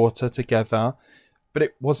another daughter together, but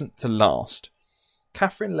it wasn't to last.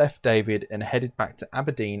 Catherine left David and headed back to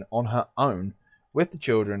Aberdeen on her own with the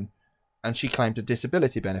children, and she claimed a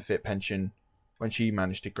disability benefit pension when she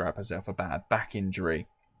managed to grab herself a bad back injury.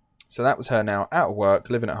 So that was her now out of work,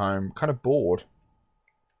 living at home, kind of bored.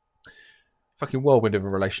 Fucking whirlwind of a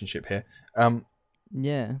relationship here.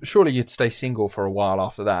 Yeah. Surely you'd stay single for a while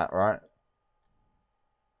after that, right?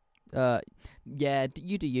 Yeah,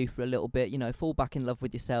 you do you for a little bit, fall back in love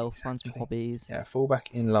with yourself, find some hobbies. Yeah, fall back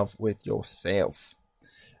in love with yourself.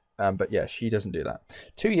 But yeah, she doesn't do that.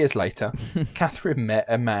 2 years later, Catherine met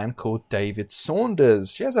a man called David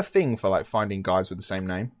Saunders. She has a thing for finding guys with the same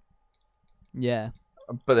name. Yeah.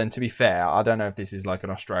 But then, to be fair, I don't know if this is an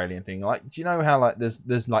Australian thing. Do you know how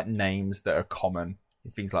there's names that are common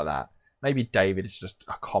and things like that? Maybe David is just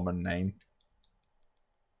a common name.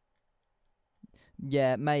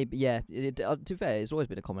 Yeah, maybe. Yeah, to be fair, it's always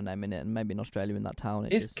been a common name in it, and maybe in Australia in that town.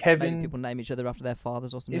 Kevin? Maybe people name each other after their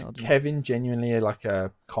fathers or something. Is Kevin genuinely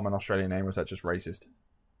a common Australian name, or is that just racist?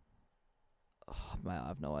 Oh, mate, I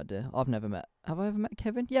have no idea. I've never met. Have I ever met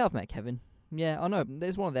Kevin? Yeah, I've met Kevin. Yeah, I know.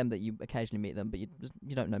 There's one of them that you occasionally meet them, but you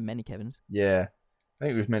don't know many Kevins. Yeah, I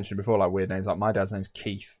think we've mentioned before weird names. My dad's name's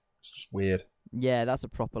Keith. It's just weird. Yeah, that's a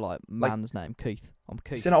proper man's name, Keith. I'm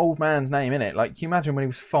Keith. It's an old man's name, innit? Can you imagine when he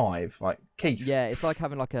was 5, Keith? Yeah, it's like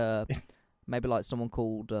having maybe someone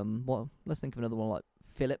called what? Let's think of another one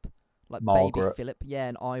Philip, Margaret. Baby Philip. Yeah,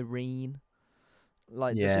 and Irene.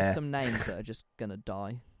 There's just some names that are just gonna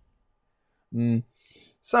die.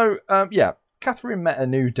 So Catherine met a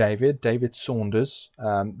new David Saunders.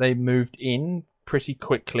 They moved in pretty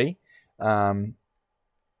quickly.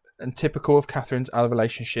 And typical of Catherine's other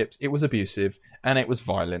relationships, it was abusive and it was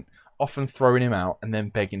violent, often throwing him out and then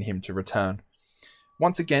begging him to return.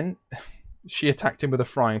 Once again, she attacked him with a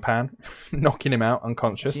frying pan, knocking him out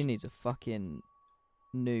unconscious. She needs a fucking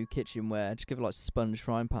new kitchenware. Just give her sponge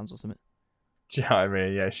frying pans or something. Do you know what I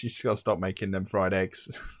mean? Yeah, she's got to stop making them fried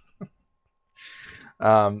eggs.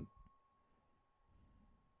 Now,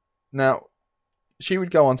 she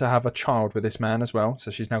would go on to have a child with this man as well,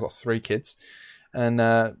 so she's now got 3 kids.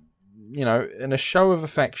 And, in a show of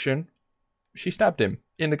affection, she stabbed him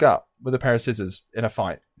in the gut with a pair of scissors in a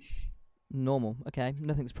fight. Normal. Okay.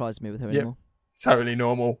 Nothing surprises me with her anymore. Totally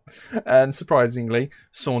normal. And surprisingly,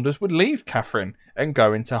 Saunders would leave Catherine and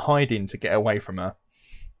go into hiding to get away from her.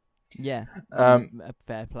 Yeah.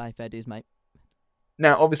 Fair play, fair dues, mate.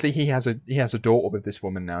 Now, obviously, he has a daughter with this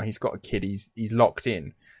woman now. He's got a kid. He's locked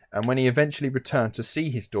in. And when he eventually returned to see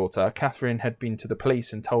his daughter, Catherine had been to the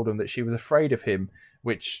police and told them that she was afraid of him,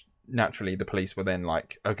 which naturally the police were then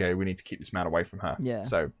like, okay, we need to keep this man away from her. Yeah.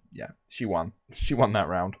 So, yeah, she won. She won that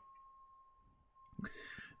round.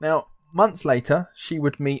 Now, months later, she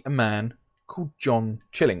would meet a man called John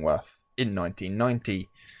Chillingworth in 1990.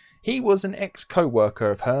 He was an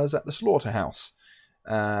ex-co-worker of hers at the slaughterhouse.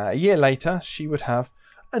 A year later, she would have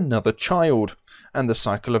another child, and the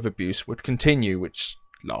cycle of abuse would continue, which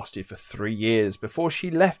lasted for 3 years before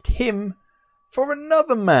she left him for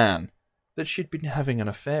another man that she'd been having an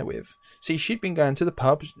affair with. See, she'd been going to the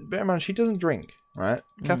pub. Bear in mind, she doesn't drink, right?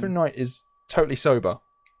 Catherine Knight is totally sober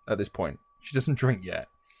at this point. She doesn't drink yet.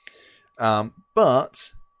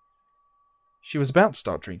 But she was about to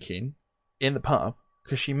start drinking in the pub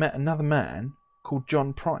because she met another man called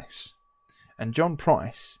John Price. And John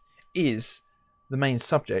Price is the main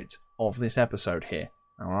subject of this episode here,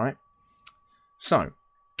 all right? So,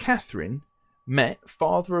 Catherine met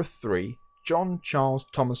father of 3, John Charles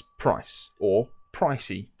Thomas Price, or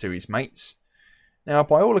Pricey to his mates. Now,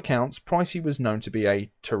 by all accounts, Pricey was known to be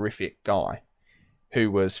a terrific guy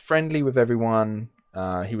who was friendly with everyone.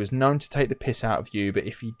 He was known to take the piss out of you, but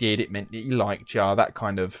if he did, it meant that he liked you. That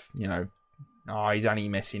kind of, he's only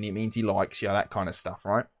messing, it means he likes you, that kind of stuff,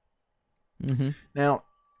 right? Mm-hmm. Now,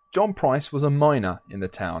 John Price was a miner in the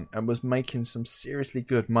town and was making some seriously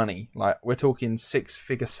good money. Like, we're talking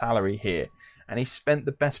 6-figure salary here. And he spent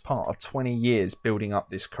the best part of 20 years building up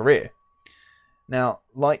this career. Now,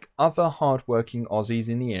 like other hard-working Aussies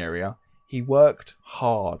in the area, he worked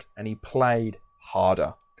hard and he played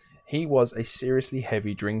harder. He was a seriously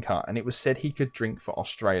heavy drinker, and it was said he could drink for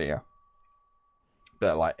Australia.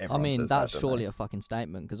 But like everyone says that's that, surely a fucking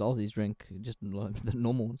statement, because Aussies drink just like the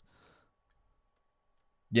normal ones.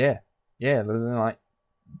 Yeah, there's like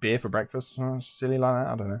beer for breakfast, silly like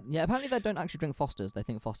that. I don't know. Yeah, apparently they don't actually drink Foster's. They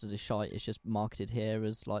think Foster's is shite. It's just marketed here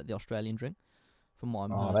as like the Australian drink. From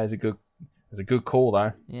what I'm heard. There's a good call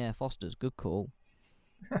though. Yeah, Foster's, good call.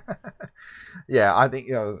 Yeah, I think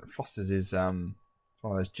Foster's is one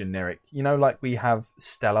of those generic. Like we have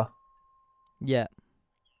Stella. Yeah.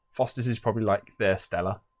 Foster's is probably like their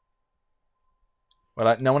Stella. Well,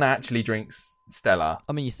 like no one actually drinks Stella.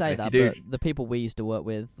 I mean, you say that, but the people we used to work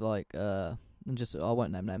with, like, I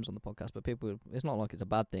won't name names on the podcast, but people, it's not like it's a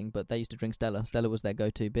bad thing, but they used to drink Stella. Stella was their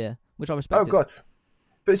go-to beer, which I respect. Oh god,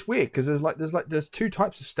 but it's weird because there's two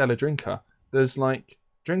types of Stella drinker. There's like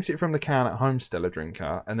drinks it from the can at home Stella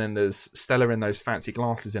drinker, and then there's Stella in those fancy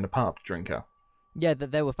glasses in a pub drinker. Yeah,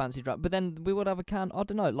 that they were fancy drunk, but then we would have a can. I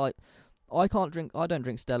don't know, like I don't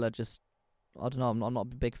drink Stella. Just I don't know. I'm not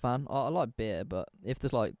a big fan. I like beer, but if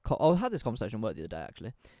there's like, I had this conversation at work the other day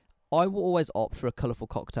actually. I will always opt for a colourful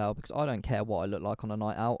cocktail because I don't care what I look like on a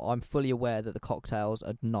night out. I'm fully aware that the cocktails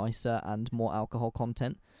are nicer and more alcohol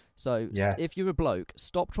content. So yes. If you're a bloke,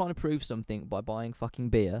 stop trying to prove something by buying fucking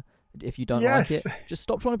beer. If you don't like it, just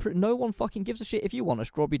stop trying to prove. No one fucking gives a shit. If you want a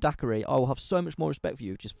strawberry daiquiri, I will have so much more respect for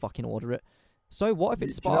you. Just fucking order it. So what if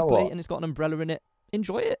it's sparkly and it's got an umbrella in it?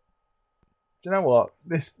 Enjoy it. Do you know what?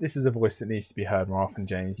 This is a voice that needs to be heard more often,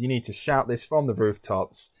 James. You need to shout this from the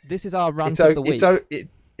rooftops. This is our rant of the week.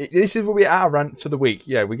 This will be our rant for the week.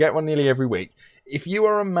 Yeah, we get one nearly every week. If you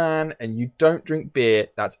are a man and you don't drink beer,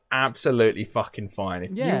 that's absolutely fucking fine.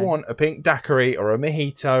 If you want a pink daiquiri or a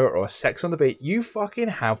mojito or a sex on the beach, you fucking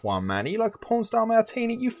have one, man. You like a porn star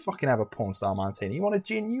martini, you fucking have a porn star martini. You want a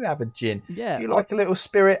gin, you have a gin. Yeah. If you like a little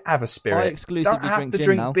spirit, have a spirit. I exclusively don't have drink to gin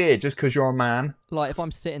drink now. beer just because you're a man. Like if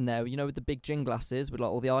I'm sitting there, with the big gin glasses with like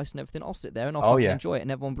all the ice and everything, I'll sit there and I'll enjoy it,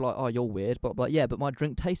 and everyone will be like, "Oh, you're weird," but like, yeah, but my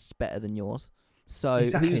drink tastes better than yours. So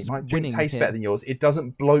exactly, my drink tastes better than yours. It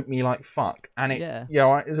doesn't bloat me like fuck, and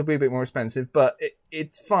it's a wee bit more expensive, but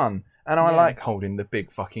it's fun, and I like holding the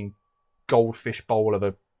big fucking goldfish bowl of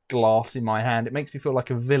a glass in my hand. It makes me feel like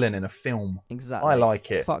a villain in a film. Exactly, I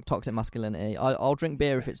like it. Fuck toxic masculinity. I'll drink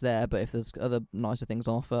beer if it's there, but if there's other nicer things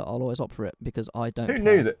on offer, I'll always opt for it because I don't. Who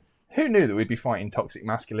knew that we'd be fighting toxic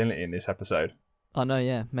masculinity in this episode? I know,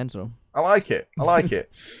 yeah, mental. I like it.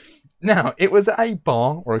 Now, it was at a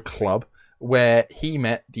bar or a club where he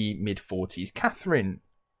met the mid-40s Catherine,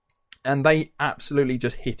 and they absolutely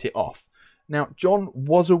just hit it off. Now, John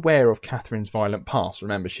was aware of Catherine's violent past.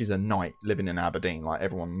 Remember, she's a knight living in Aberdeen, like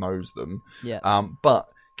everyone knows them. Yeah. But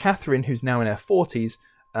Catherine, who's now in her 40s,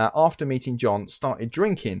 after meeting John, started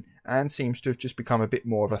drinking and seems to have just become a bit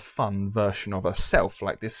more of a fun version of herself,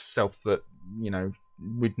 like this self that,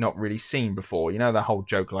 we'd not really seen before. The whole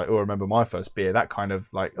joke like, oh, I remember my first beer, that kind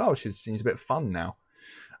of like, oh, she seems a bit fun now.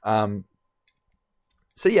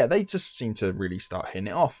 So yeah, they just seem to really start hitting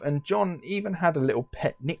it off. And John even had a little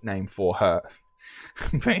pet nickname for her.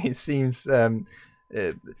 But it seems... do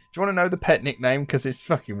you want to know the pet nickname? Because it's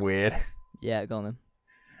fucking weird. Yeah, go on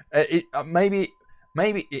then.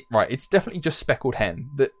 Right, it's definitely just Speckled Hen.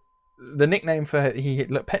 The nickname for her,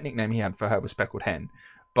 pet nickname he had for her was Speckled Hen.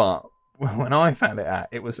 But when I found it out,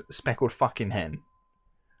 it was Speckled fucking Hen.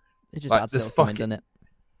 It just adds a little something, doesn't it?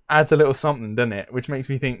 Adds a little something, doesn't it? Which makes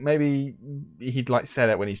me think maybe he'd like say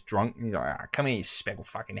that when he's drunk. He's like, come here, you speckled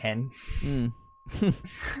fucking hen.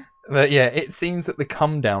 But yeah, it seems that the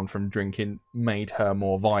come down from drinking made her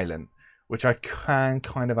more violent, which I can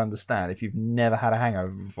kind of understand. If you've never had a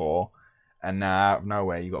hangover before, and now out of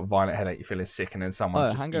nowhere you got a violent headache, you're feeling sick, and then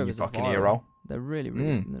someone's just in your fucking ear roll. They're really,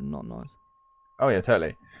 they're not nice. Oh yeah,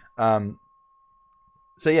 totally.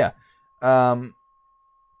 So yeah.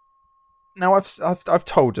 Now, I've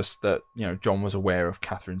told us that, John was aware of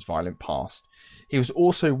Catherine's violent past. He was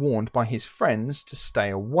also warned by his friends to stay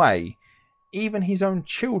away. Even his own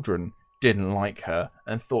children didn't like her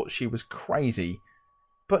and thought she was crazy.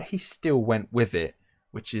 But he still went with it,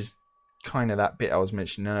 which is kind of that bit I was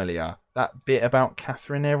mentioning earlier. That bit about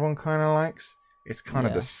Catherine everyone kind of likes. It's kind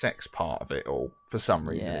of Yeah. the sex part of it all, for some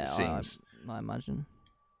reason, Yeah, it seems. I imagine.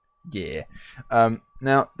 Yeah.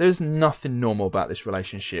 Now, there's nothing normal about this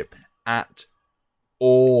relationship at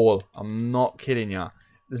all. I'm not kidding you.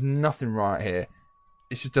 There's nothing right here.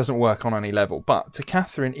 It just doesn't work on any level. But to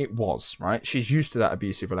Catherine, it was, right? She's used to that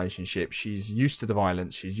abusive relationship. She's used to the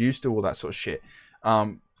violence. She's used to all that sort of shit.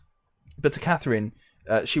 But to Catherine,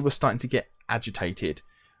 she was starting to get agitated.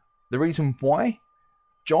 The reason why?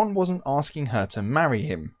 John wasn't asking her to marry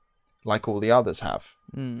him like all the others have.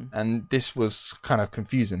 And this was kind of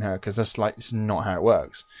confusing her because that's like, it's not how it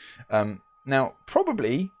works. Now,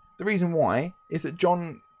 probably the reason why is that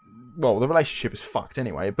John, well, the relationship is fucked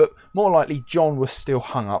anyway, but more likely John was still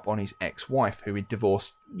hung up on his ex-wife who he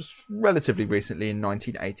divorced relatively recently in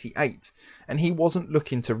 1988. And he wasn't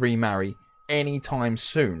looking to remarry anytime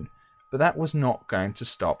soon. But that was not going to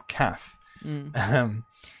stop Kath.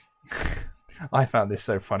 I found this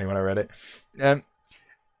so funny when I read it.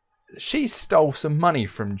 She stole some money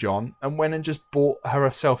from John and went and just bought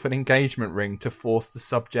herself an engagement ring to force the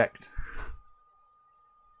subject.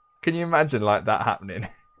 Can you imagine like that happening?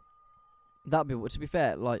 That'd be, to be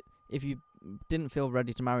fair, like if you didn't feel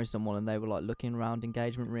ready to marry someone and they were like looking around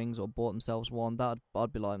engagement rings or bought themselves one,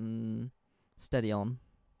 I'd be like, steady on.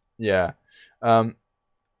 Yeah.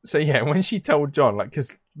 So yeah, when she told John, like,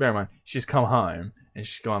 because bear in mind, she's come home and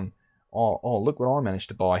she's gone, oh, look what I managed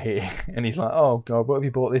to buy here. And he's like, oh God, what have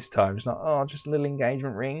you bought this time? She's like, oh, just a little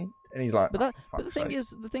engagement ring. And he's like, but the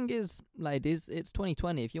thing is, ladies, it's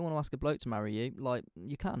 2020. If you want to ask a bloke to marry you, like,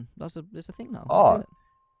 you can. It's a thing now. Oh,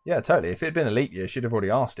 yeah, totally. If it had been a leap year, she'd have already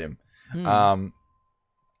asked him. Hmm.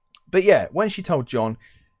 But yeah, when she told John,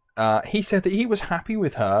 he said that he was happy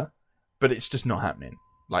with her, but it's just not happening.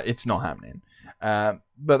 Like, it's not happening.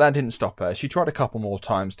 But that didn't stop her. She tried a couple more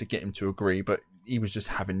times to get him to agree, but he was just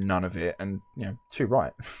having none of it, and, you know, too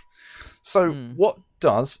right. So what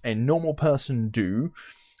does a normal person do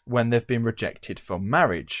when they've been rejected for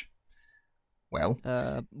marriage? Well,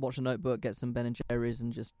 Watch a Notebook, get some Ben and Jerry's,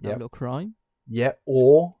 and just have Yep. a little cry. yeah,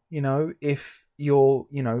 or, you know, if you're,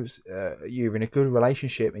 you know, you're in a good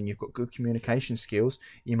relationship and you've got good communication skills,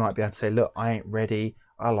 you might be able to say, look, I ain't ready.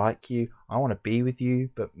 I like you. I want to be with you,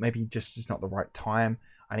 but maybe just it's not the right time.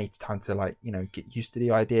 I need time to, like, you know, get used to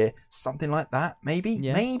the idea. Something like that, maybe.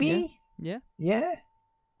 Yeah, Maybe. Yeah.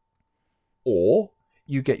 Or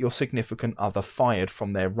you get your significant other fired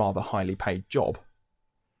from their rather highly paid job.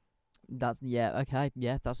 That's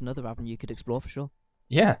another avenue you could explore for sure.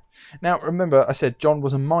 Yeah. Now, remember, I said John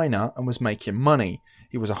was a miner and was making money.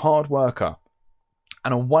 He was a hard worker.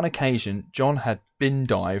 And on one occasion, John had bin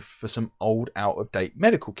dived for some old, out-of-date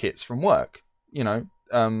medical kits from work. You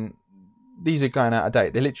know, these are going out of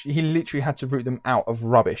date. He literally had to root them out of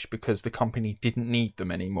rubbish because the company didn't need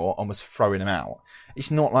them anymore and was throwing them out.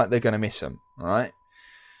 It's not like they're going to miss them, all right?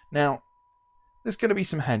 Now, there's going to be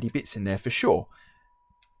some handy bits in there for sure.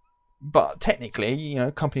 But technically, you know,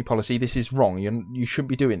 company policy, this is wrong. You shouldn't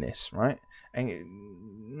be doing this, right?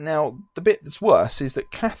 And now, the bit that's worse is that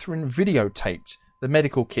Catherine videotaped the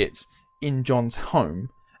medical kits in John's home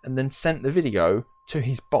and then sent the video to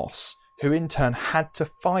his boss, who in turn had to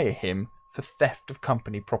fire him for theft of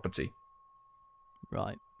company property.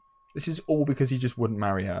 Right. This is all because he just wouldn't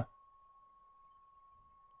marry her.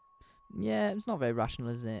 Yeah, it's not very rational,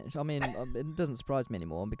 is it? I mean, it doesn't surprise me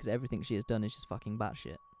anymore because everything she has done is just fucking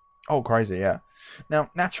batshit. Oh, crazy, yeah.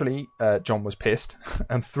 Now, naturally, John was pissed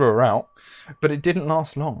and threw her out, but it didn't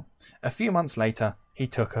last long. A few months later, he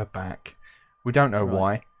took her back. We don't know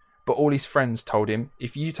why, but all his friends told him,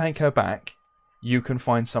 if you take her back, you can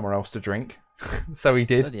find somewhere else to drink. So he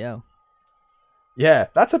did. Bloody hell. Yeah,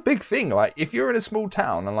 that's a big thing. Like, if you're in a small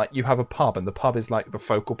town and, like, you have a pub and the pub is, like, the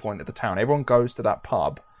focal point of the town, everyone goes to that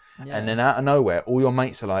pub, and then out of nowhere, all your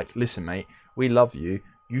mates are like, listen, mate, we love you.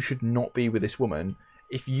 You should not be with this woman.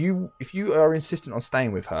 If you are insistent on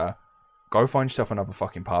staying with her, go find yourself another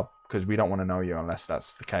fucking pub, because we don't want to know you unless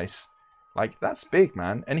that's the case. Like, that's big,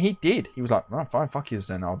 man. And he did. He was like, oh, fine, fuck yous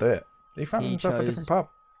then, I'll do it. He found himself a different pub.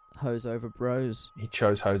 Hose over bros. He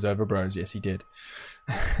chose hose over bros, yes he did.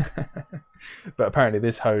 But apparently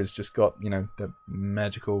this hose just got, you know, the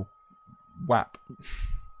magical whap.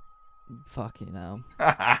 Fucking hell.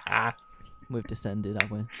 We've descended,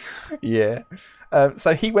 have we? Yeah.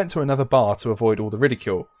 So he went to another bar to avoid all the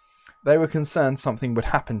ridicule. They were concerned something would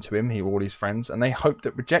happen to him, he or all his friends, and they hoped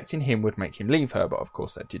that rejecting him would make him leave her, but of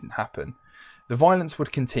course that didn't happen. The violence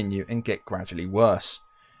would continue and get gradually worse.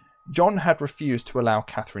 John had refused to allow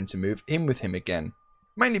Catherine to move in with him again,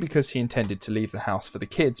 mainly because he intended to leave the house for the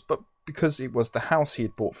kids, but because it was the house he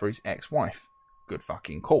had bought for his ex-wife. Good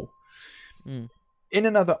fucking call. In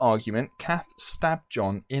another argument, Kath stabbed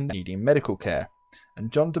John in needing medical care,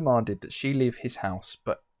 and John demanded that she leave his house,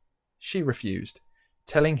 but she refused,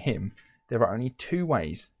 telling him there are only 2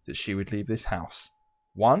 ways that she would leave this house.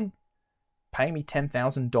 1, pay me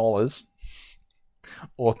 $10,000,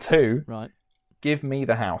 or 2, Right. give me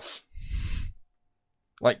the house.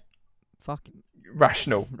 Like, Fucking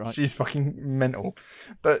rational. Right. She's fucking mental.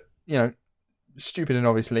 But, stupid, and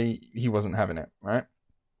obviously he wasn't having it, right?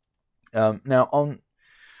 Now, on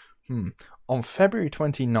February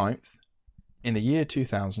 29th, in the year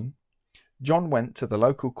 2000, John went to the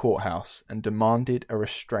local courthouse and demanded a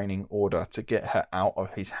restraining order to get her out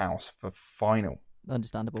of his house for final.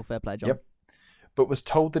 understandable. Fair play, John. Yep. But was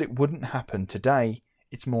told that it wouldn't happen today.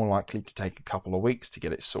 It's more likely to take a couple of weeks to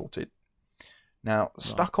get it sorted. Now,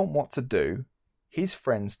 stuck on what to do, his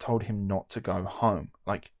friends told him not to go home.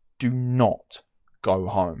 Like, do not go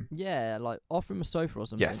home. Yeah, like offer him a sofa or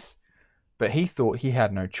something. Yes. But he thought he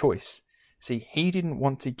had no choice. See, he didn't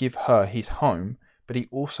want to give her his home, but he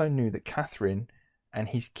also knew that Catherine and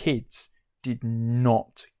his kids did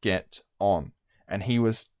not get on. And he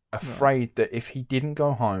was afraid that if he didn't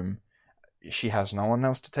go home, she has no one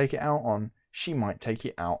else to take it out on, she might take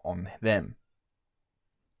it out on them.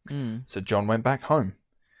 So John went back home.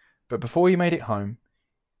 But before he made it home,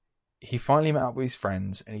 he finally met up with his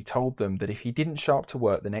friends and he told them that if he didn't show up to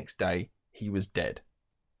work the next day, he was dead.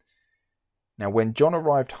 Now, when John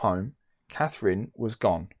arrived home, Catherine was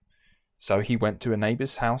gone. So he went to a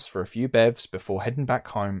neighbour's house for a few bevs before heading back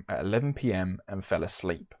home at 11 p.m. and fell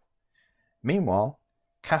asleep. Meanwhile,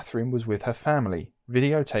 Catherine was with her family,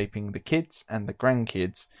 videotaping the kids and the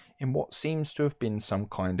grandkids in what seems to have been some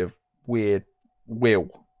kind of weird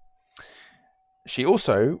will. She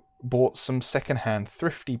also bought some second-hand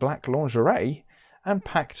thrifty black lingerie and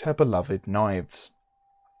packed her beloved knives.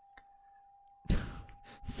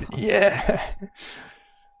 Yeah.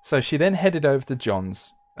 So she then headed over to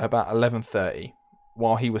John's about 11:30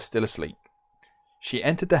 while he was still asleep. She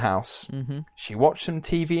entered the house. She watched some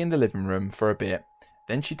TV in the living room for a bit.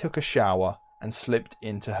 Then she took a shower and slipped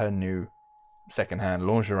into her new second-hand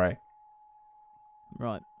lingerie.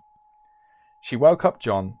 Right. She woke up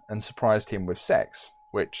John and surprised him with sex,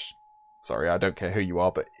 which, sorry, I don't care who you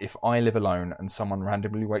are, but if I live alone and someone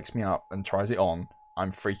randomly wakes me up and tries it on,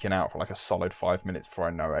 I'm freaking out for like a solid 5 minutes before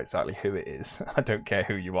I know exactly who it is. I don't care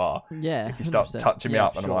who you are. Yeah. If you start 100%. touching me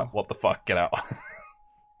up and sure. I'm like, what the fuck, get out.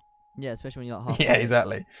 Yeah, especially when you're like half Yeah, asleep.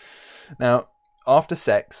 exactly. Now, after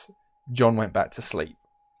sex, John went back to sleep.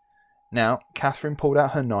 Now, Catherine pulled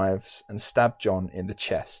out her knives and stabbed John in the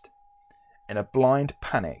chest. In a blind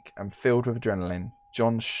panic and filled with adrenaline,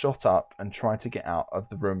 John shot up and tried to get out of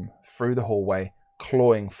the room through the hallway,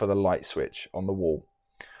 clawing for the light switch on the wall.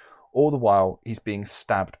 All the while, he's being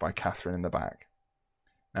stabbed by Catherine in the back.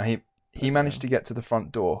 Now, he managed to get to the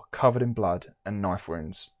front door, covered in blood and knife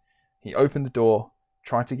wounds. He opened the door,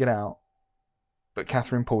 tried to get out, but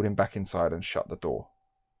Catherine pulled him back inside and shut the door.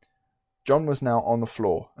 John was now on the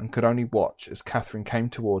floor and could only watch as Catherine came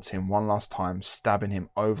towards him one last time, stabbing him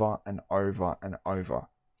over and over and over.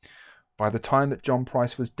 By the time that John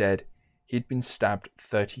Price was dead, he'd been stabbed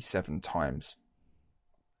 37 times.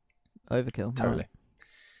 Overkill. Totally. Right.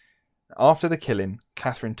 After the killing,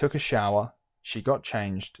 Catherine took a shower, she got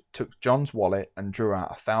changed, took John's wallet and drew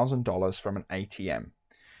out $1,000 from an ATM.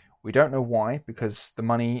 We don't know why, because the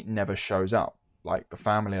money never shows up. Like, the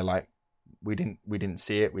family are like, we didn't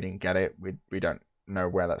see it, we didn't get it, we don't know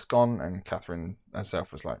where that's gone, and Catherine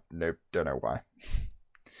herself was like, nope, don't know why.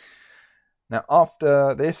 Now,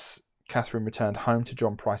 after this, Catherine returned home to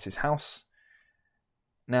John Price's house.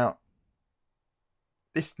 Now,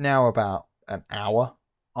 this now about an hour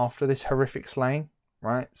after this horrific slaying,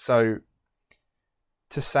 right? So,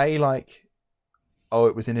 to say like, oh,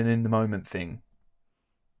 it was an in-the-moment thing,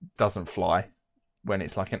 doesn't fly when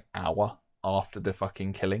it's like an hour after the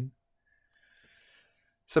fucking killing.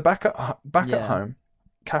 So back at home,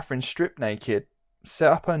 Catherine stripped naked,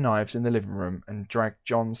 set up her knives in the living room and dragged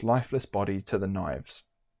John's lifeless body to the knives.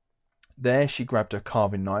 There she grabbed her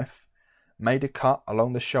carving knife, made a cut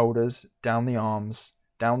along the shoulders, down the arms,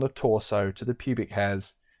 down the torso to the pubic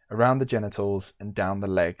hairs, around the genitals and down the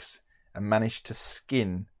legs, and managed to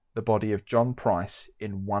skin the body of John Price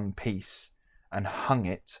in one piece and hung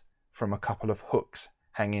it from a couple of hooks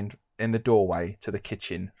hanging in the doorway to the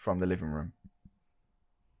kitchen from the living room.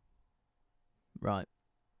 Right.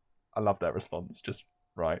 I love that response. Just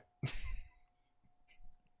right.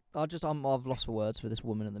 I've lost for words for this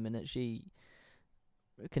woman at the minute. She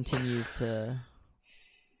continues to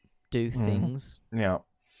do things. Yeah.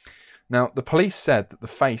 Now, the police said that the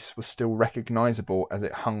face was still recognisable as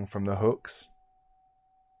it hung from the hooks.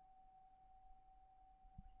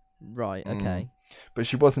 Right. Okay. But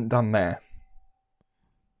she wasn't done there.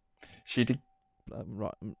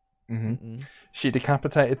 Right. She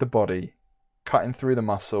decapitated the body, cutting through the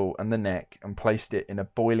muscle and the neck, and placed it in a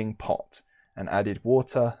boiling pot, and added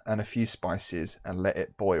water and a few spices and let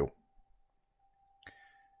it boil.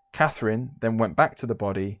 Catherine then went back to the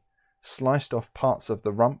body, sliced off parts of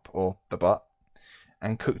the rump or the butt,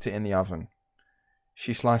 and cooked it in the oven.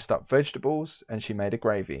 She sliced up vegetables and she made a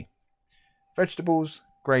gravy. Vegetables,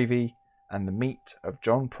 gravy, and the meat of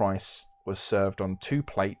John Price was served on 2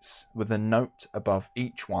 plates with a note above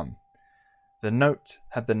each one. The note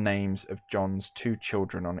had the names of John's 2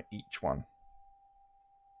 children on each one.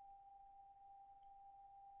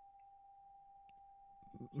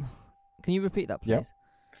 Can you repeat that, please? Yep.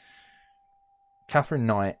 Catherine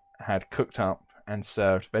Knight had cooked up and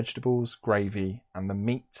served vegetables, gravy, and the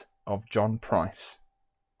meat of John Price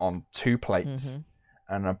on 2 plates,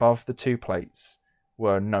 and above the 2 plates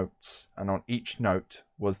were notes, and on each note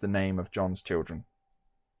was the name of John's children.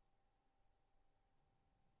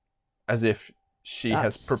 As if she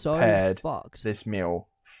has prepared this meal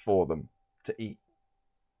for them to eat.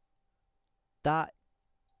 That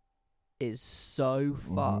is so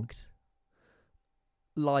fucked.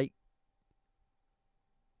 Like,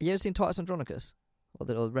 you ever seen Titus Andronicus?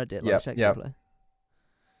 Or read it, like the Shakespeare play?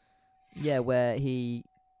 Yeah, where he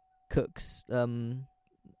cooks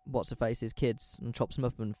what's-her-face's kids and chops them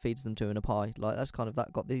up and feeds them to in a pie. Like, that's kind of,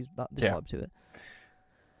 that got this vibe to it.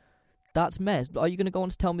 That's mess. Are you going to go on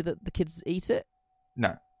to tell me that the kids eat it?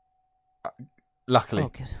 No. Luckily,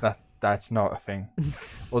 that's not a thing.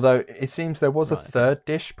 Although it seems there was a third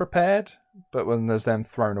dish prepared, but when there's then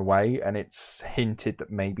thrown away, and it's hinted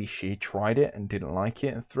that maybe she tried it and didn't like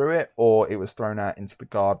it and threw it, or it was thrown out into the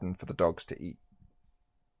garden for the dogs to eat.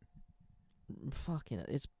 Fucking it.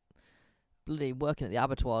 It's bloody working at the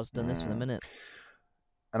abattoir's done this for the minute.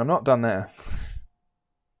 And I'm not done there.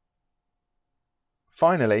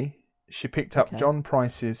 Finally, she picked up John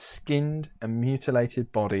Price's skinned and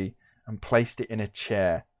mutilated body and placed it in a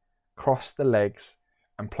chair, crossed the legs,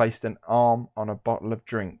 and placed an arm on a bottle of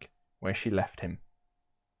drink where she left him.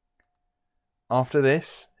 After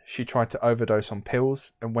this, she tried to overdose on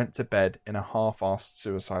pills and went to bed in a half-assed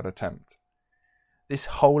suicide attempt. This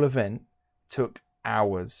whole event took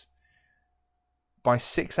hours. By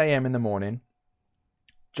 6 a.m. in the morning,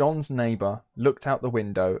 John's neighbour looked out the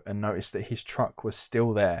window and noticed that his truck was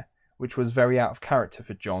still there, which was very out of character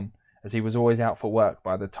for John, as he was always out for work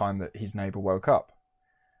by the time that his neighbour woke up.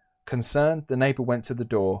 Concerned, the neighbour went to the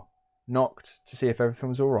door, knocked to see if everything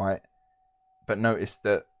was all right, but noticed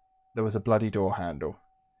that there was a bloody door handle.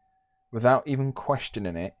 Without even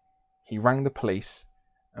questioning it, he rang the police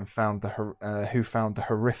and who found the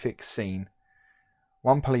horrific scene.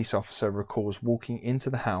 One police officer recalls walking into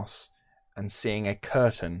the house and seeing a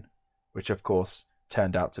curtain, which of course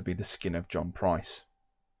turned out to be the skin of John Price.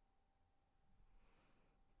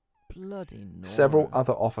 Bloody no. Several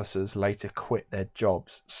other officers later quit their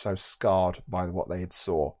jobs, so scarred by what they had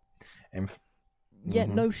saw.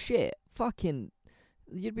 No shit. Fucking,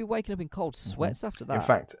 you'd be waking up in cold sweats after that. In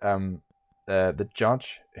fact, the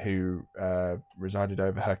judge who resided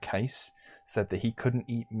over her case said that he couldn't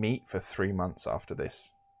eat meat for 3 months after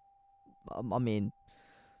this. I mean,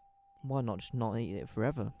 why not just not eat it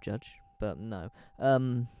forever, Judge? But no.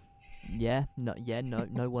 No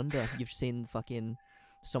wonder. You've seen fucking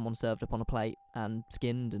someone served up on a plate and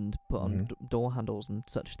skinned and put on door handles and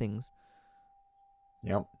such things.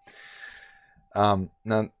 Yep.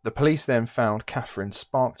 Now, the police then found Catherine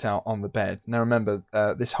sparked out on the bed. Now, remember,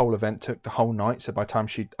 this whole event took the whole night, so by the time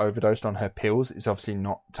she overdosed on her pills, it's obviously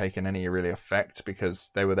not taken any really effect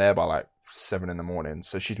because they were there by like 7 in the morning.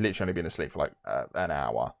 So she's literally only been asleep for like an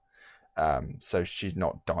hour. So she's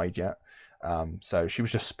not died yet. So she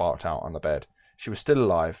was just sparked out on the bed. She was still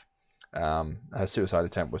alive. Her suicide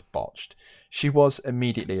attempt was botched. She was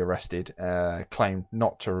immediately arrested, claimed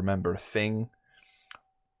not to remember a thing.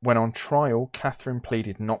 When on trial, Catherine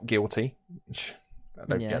pleaded not guilty. I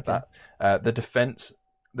don't get that. The defense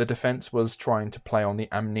was trying to play on the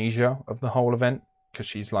amnesia of the whole event because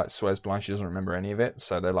she's like swears blind. She doesn't remember any of it.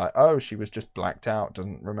 So they're like, oh, she was just blacked out,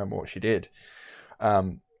 doesn't remember what she did.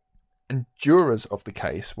 And jurors of the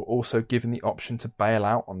case were also given the option to bail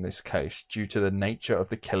out on this case due to the nature of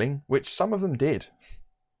the killing, which some of them did.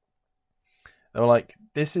 They were like,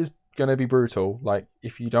 this is going to be brutal. Like,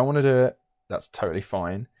 if you don't want to do it, that's totally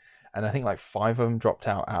fine. And I think like 5 of them dropped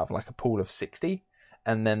out of like a pool of 60.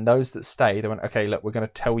 And then those that stayed, they went, okay, look, we're going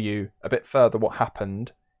to tell you a bit further what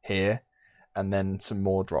happened here. And then some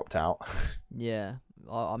more dropped out. Yeah.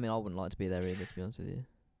 I mean, I wouldn't like to be there either, to be honest with you.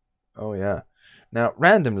 Oh, yeah. Now,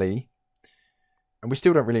 randomly, and we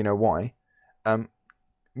still don't really know why.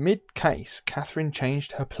 Mid-case, Catherine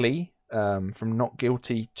changed her plea from not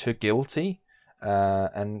guilty to guilty,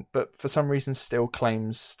 but for some reason still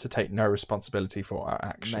claims to take no responsibility for her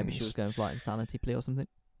actions. Maybe she was going for like insanity plea or something.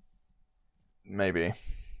 Maybe.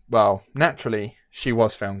 Well, naturally, she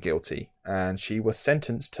was found guilty, and she was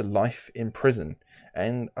sentenced to life in prison.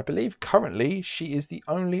 And I believe currently she is the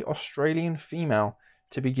only Australian female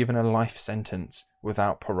to be given a life sentence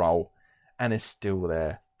without parole, and is still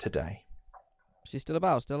there today. She's still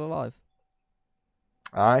about, still alive.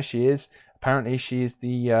 Aye, she is. Apparently, she is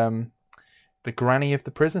the granny of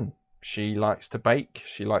the prison. She likes to bake.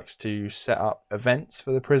 She likes to set up events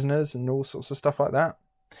for the prisoners and all sorts of stuff like that.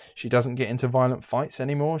 She doesn't get into violent fights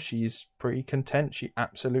anymore. She's pretty content. She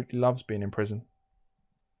absolutely loves being in prison.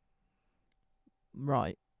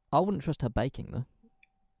 Right. I wouldn't trust her baking, though.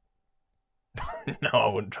 No, I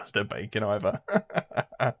wouldn't trust her baking either.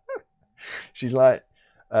 She's like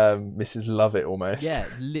Mrs. Lovett almost. Yeah,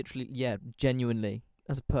 literally. Yeah, genuinely.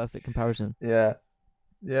 That's a perfect comparison. Yeah.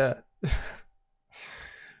 But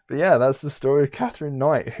yeah, that's the story of Catherine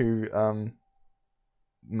Knight, who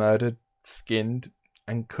murdered, skinned,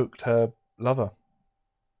 and cooked her lover.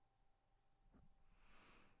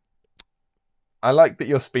 I like that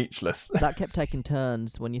you're speechless. That kept taking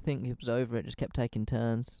turns. When you think it was over, it just kept taking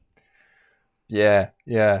turns. Yeah.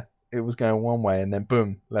 It was going one way, and then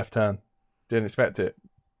boom, left turn. Didn't expect it.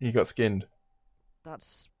 He got skinned.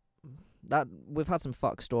 That we've had some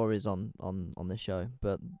fuck stories on this show,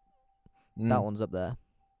 but that one's up there.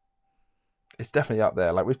 It's definitely up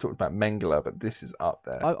there. Like, we've talked about Mengele, but this is up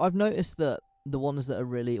there. I've noticed that the ones that are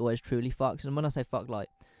really always truly fucked, and when I say fuck, like,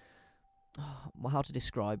 how to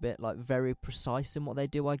describe it, like, very precise in what they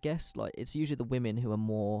do, I guess. Like, it's usually the women who are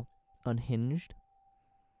more unhinged.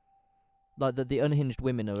 Like, the unhinged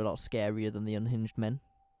women are a lot scarier than the unhinged men.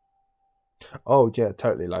 Oh, yeah,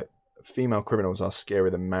 totally. Like, female criminals are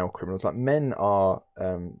scarier than male criminals. Like, men are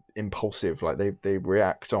impulsive. Like, they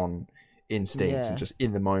react on instinct and just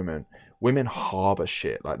in the moment. Women harbour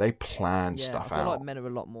shit. Like, they plan stuff out. I feel like men are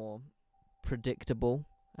a lot more predictable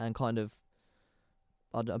and kind of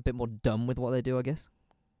a bit more dumb with what they do, I guess.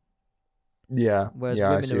 Yeah. Whereas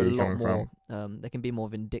women are a lot more. They can be more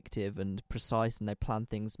vindictive and precise, and they plan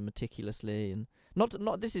things meticulously. And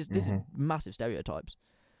not. This is massive stereotypes,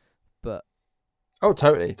 but. Oh,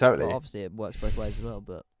 totally. Well, obviously, it works both ways as well.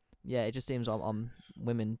 But yeah, it just seems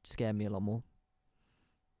women scare me a lot more.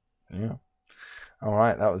 Yeah. All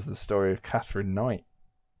right, that was the story of Catherine Knight.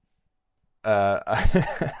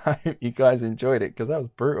 I hope you guys enjoyed it, because that was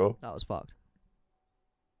brutal. That was fucked.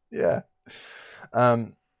 Yeah.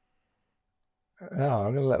 I'm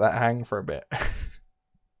gonna let that hang for a bit.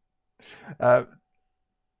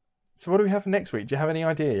 So what do we have for next week? Do you have any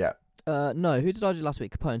idea yet? No. Who did I do last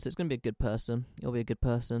week? Capone. So it's gonna be a good person. You'll be a good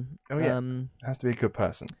person. Oh yeah. It has to be a good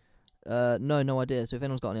person. No idea. So if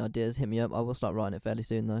anyone's got any ideas, hit me up. I will start writing it fairly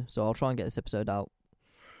soon though. So I'll try and get this episode out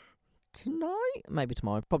tonight, maybe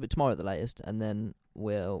tomorrow, probably tomorrow at the latest, and then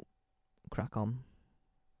we'll crack on.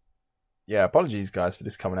 Yeah, apologies guys for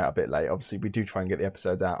this coming out a bit late. Obviously, we do try and get the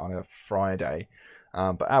episodes out on a Friday,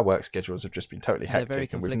 but our work schedules have just been totally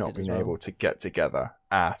hectic, and we've not been able to get together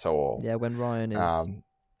at all. Yeah, when Ryan is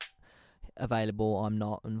available, I'm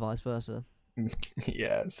not, and vice versa.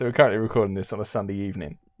 Yeah, so we're currently recording this on a Sunday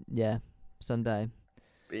evening. Yeah, Sunday.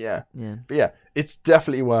 But yeah, it's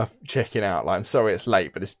definitely worth checking out. Like, I'm sorry it's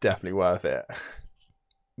late, but it's definitely worth it.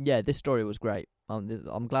 Yeah, this story was great.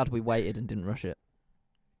 I'm glad we waited and didn't rush it.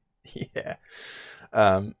 Yeah.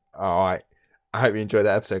 All right. I hope you enjoyed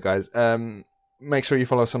that episode, guys. Make sure you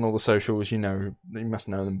follow us on all the socials. You must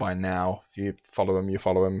know them by now. If you follow them, you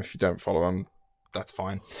follow them. If you don't follow them, that's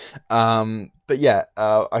fine. But yeah,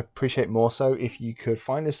 I appreciate more so if you could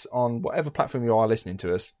find us on whatever platform you are listening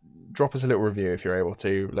to us. Drop us a little review if you're able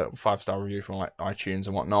to, a little 5-star review from like iTunes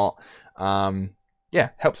and whatnot. Yeah,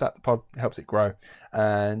 helps out the pod, helps it grow.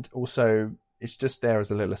 And also, it's just there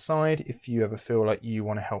as a little aside. If you ever feel like you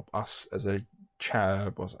want to help us as a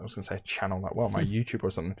I was going to say channel, like, well, my YouTube or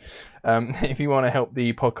something. If you want to help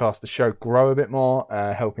the podcast, the show grow a bit more,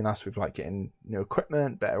 helping us with like getting new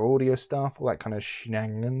equipment, better audio stuff, all that kind of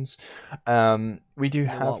shenanigans. We do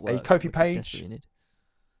have a Ko-fi page.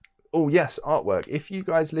 Oh yes, artwork. If you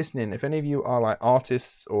guys listening, if any of you are like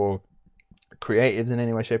artists or creatives in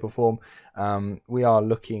any way, shape or form, we are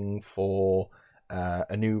looking for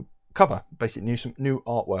a new cover, basically some new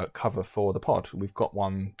artwork cover for the pod. We've got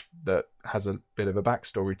one that has a bit of a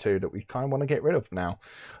backstory too that we kind of want to get rid of now.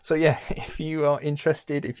 So yeah, if you are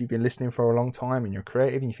interested, if you've been listening for a long time and you're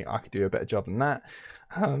creative and you think I could do a better job than that,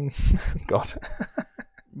 God.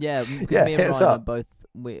 Yeah, me and Ryan are both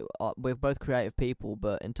we're both creative people,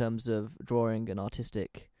 but in terms of drawing and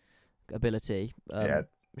artistic ability,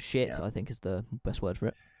 shit, I think is the best word for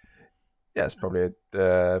it. Yeah, it's probably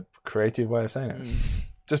a creative way of saying it.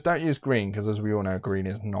 Just don't use green, because as we all know, green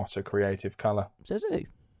is not a creative colour. Says who?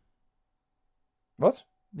 What?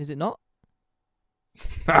 Is it not?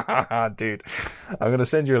 Dude, I'm going to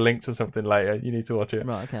send you a link to something later. You need to watch it.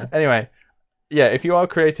 Right, okay. Anyway, yeah, if you are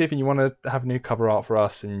creative and you want to have new cover art for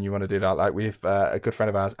us and you want to do that, like we've a good friend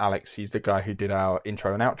of ours, Alex, he's the guy who did our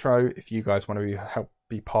intro and outro. If you guys want to help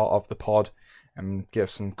be part of the pod and give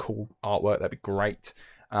some cool artwork, that'd be great.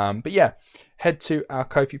 But yeah, head to our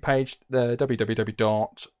Ko-fi page, the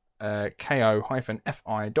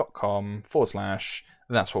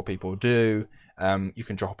www.ko-fi.com/that's what people do. You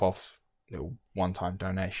can drop off little one-time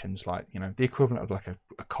donations, like, you know, the equivalent of like a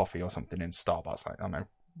coffee or something in Starbucks, like, I don't know,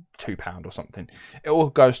 £2 or something. It all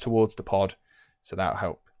goes towards the pod, so that'll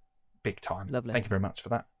help big time. Lovely. Thank you very much for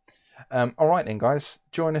that. All right then, guys,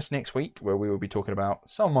 join us next week where we will be talking about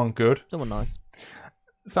someone good. Someone nice.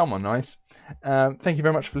 Someone nice. Thank you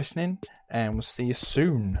very much for listening, and we'll see you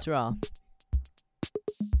soon. Ta-ra.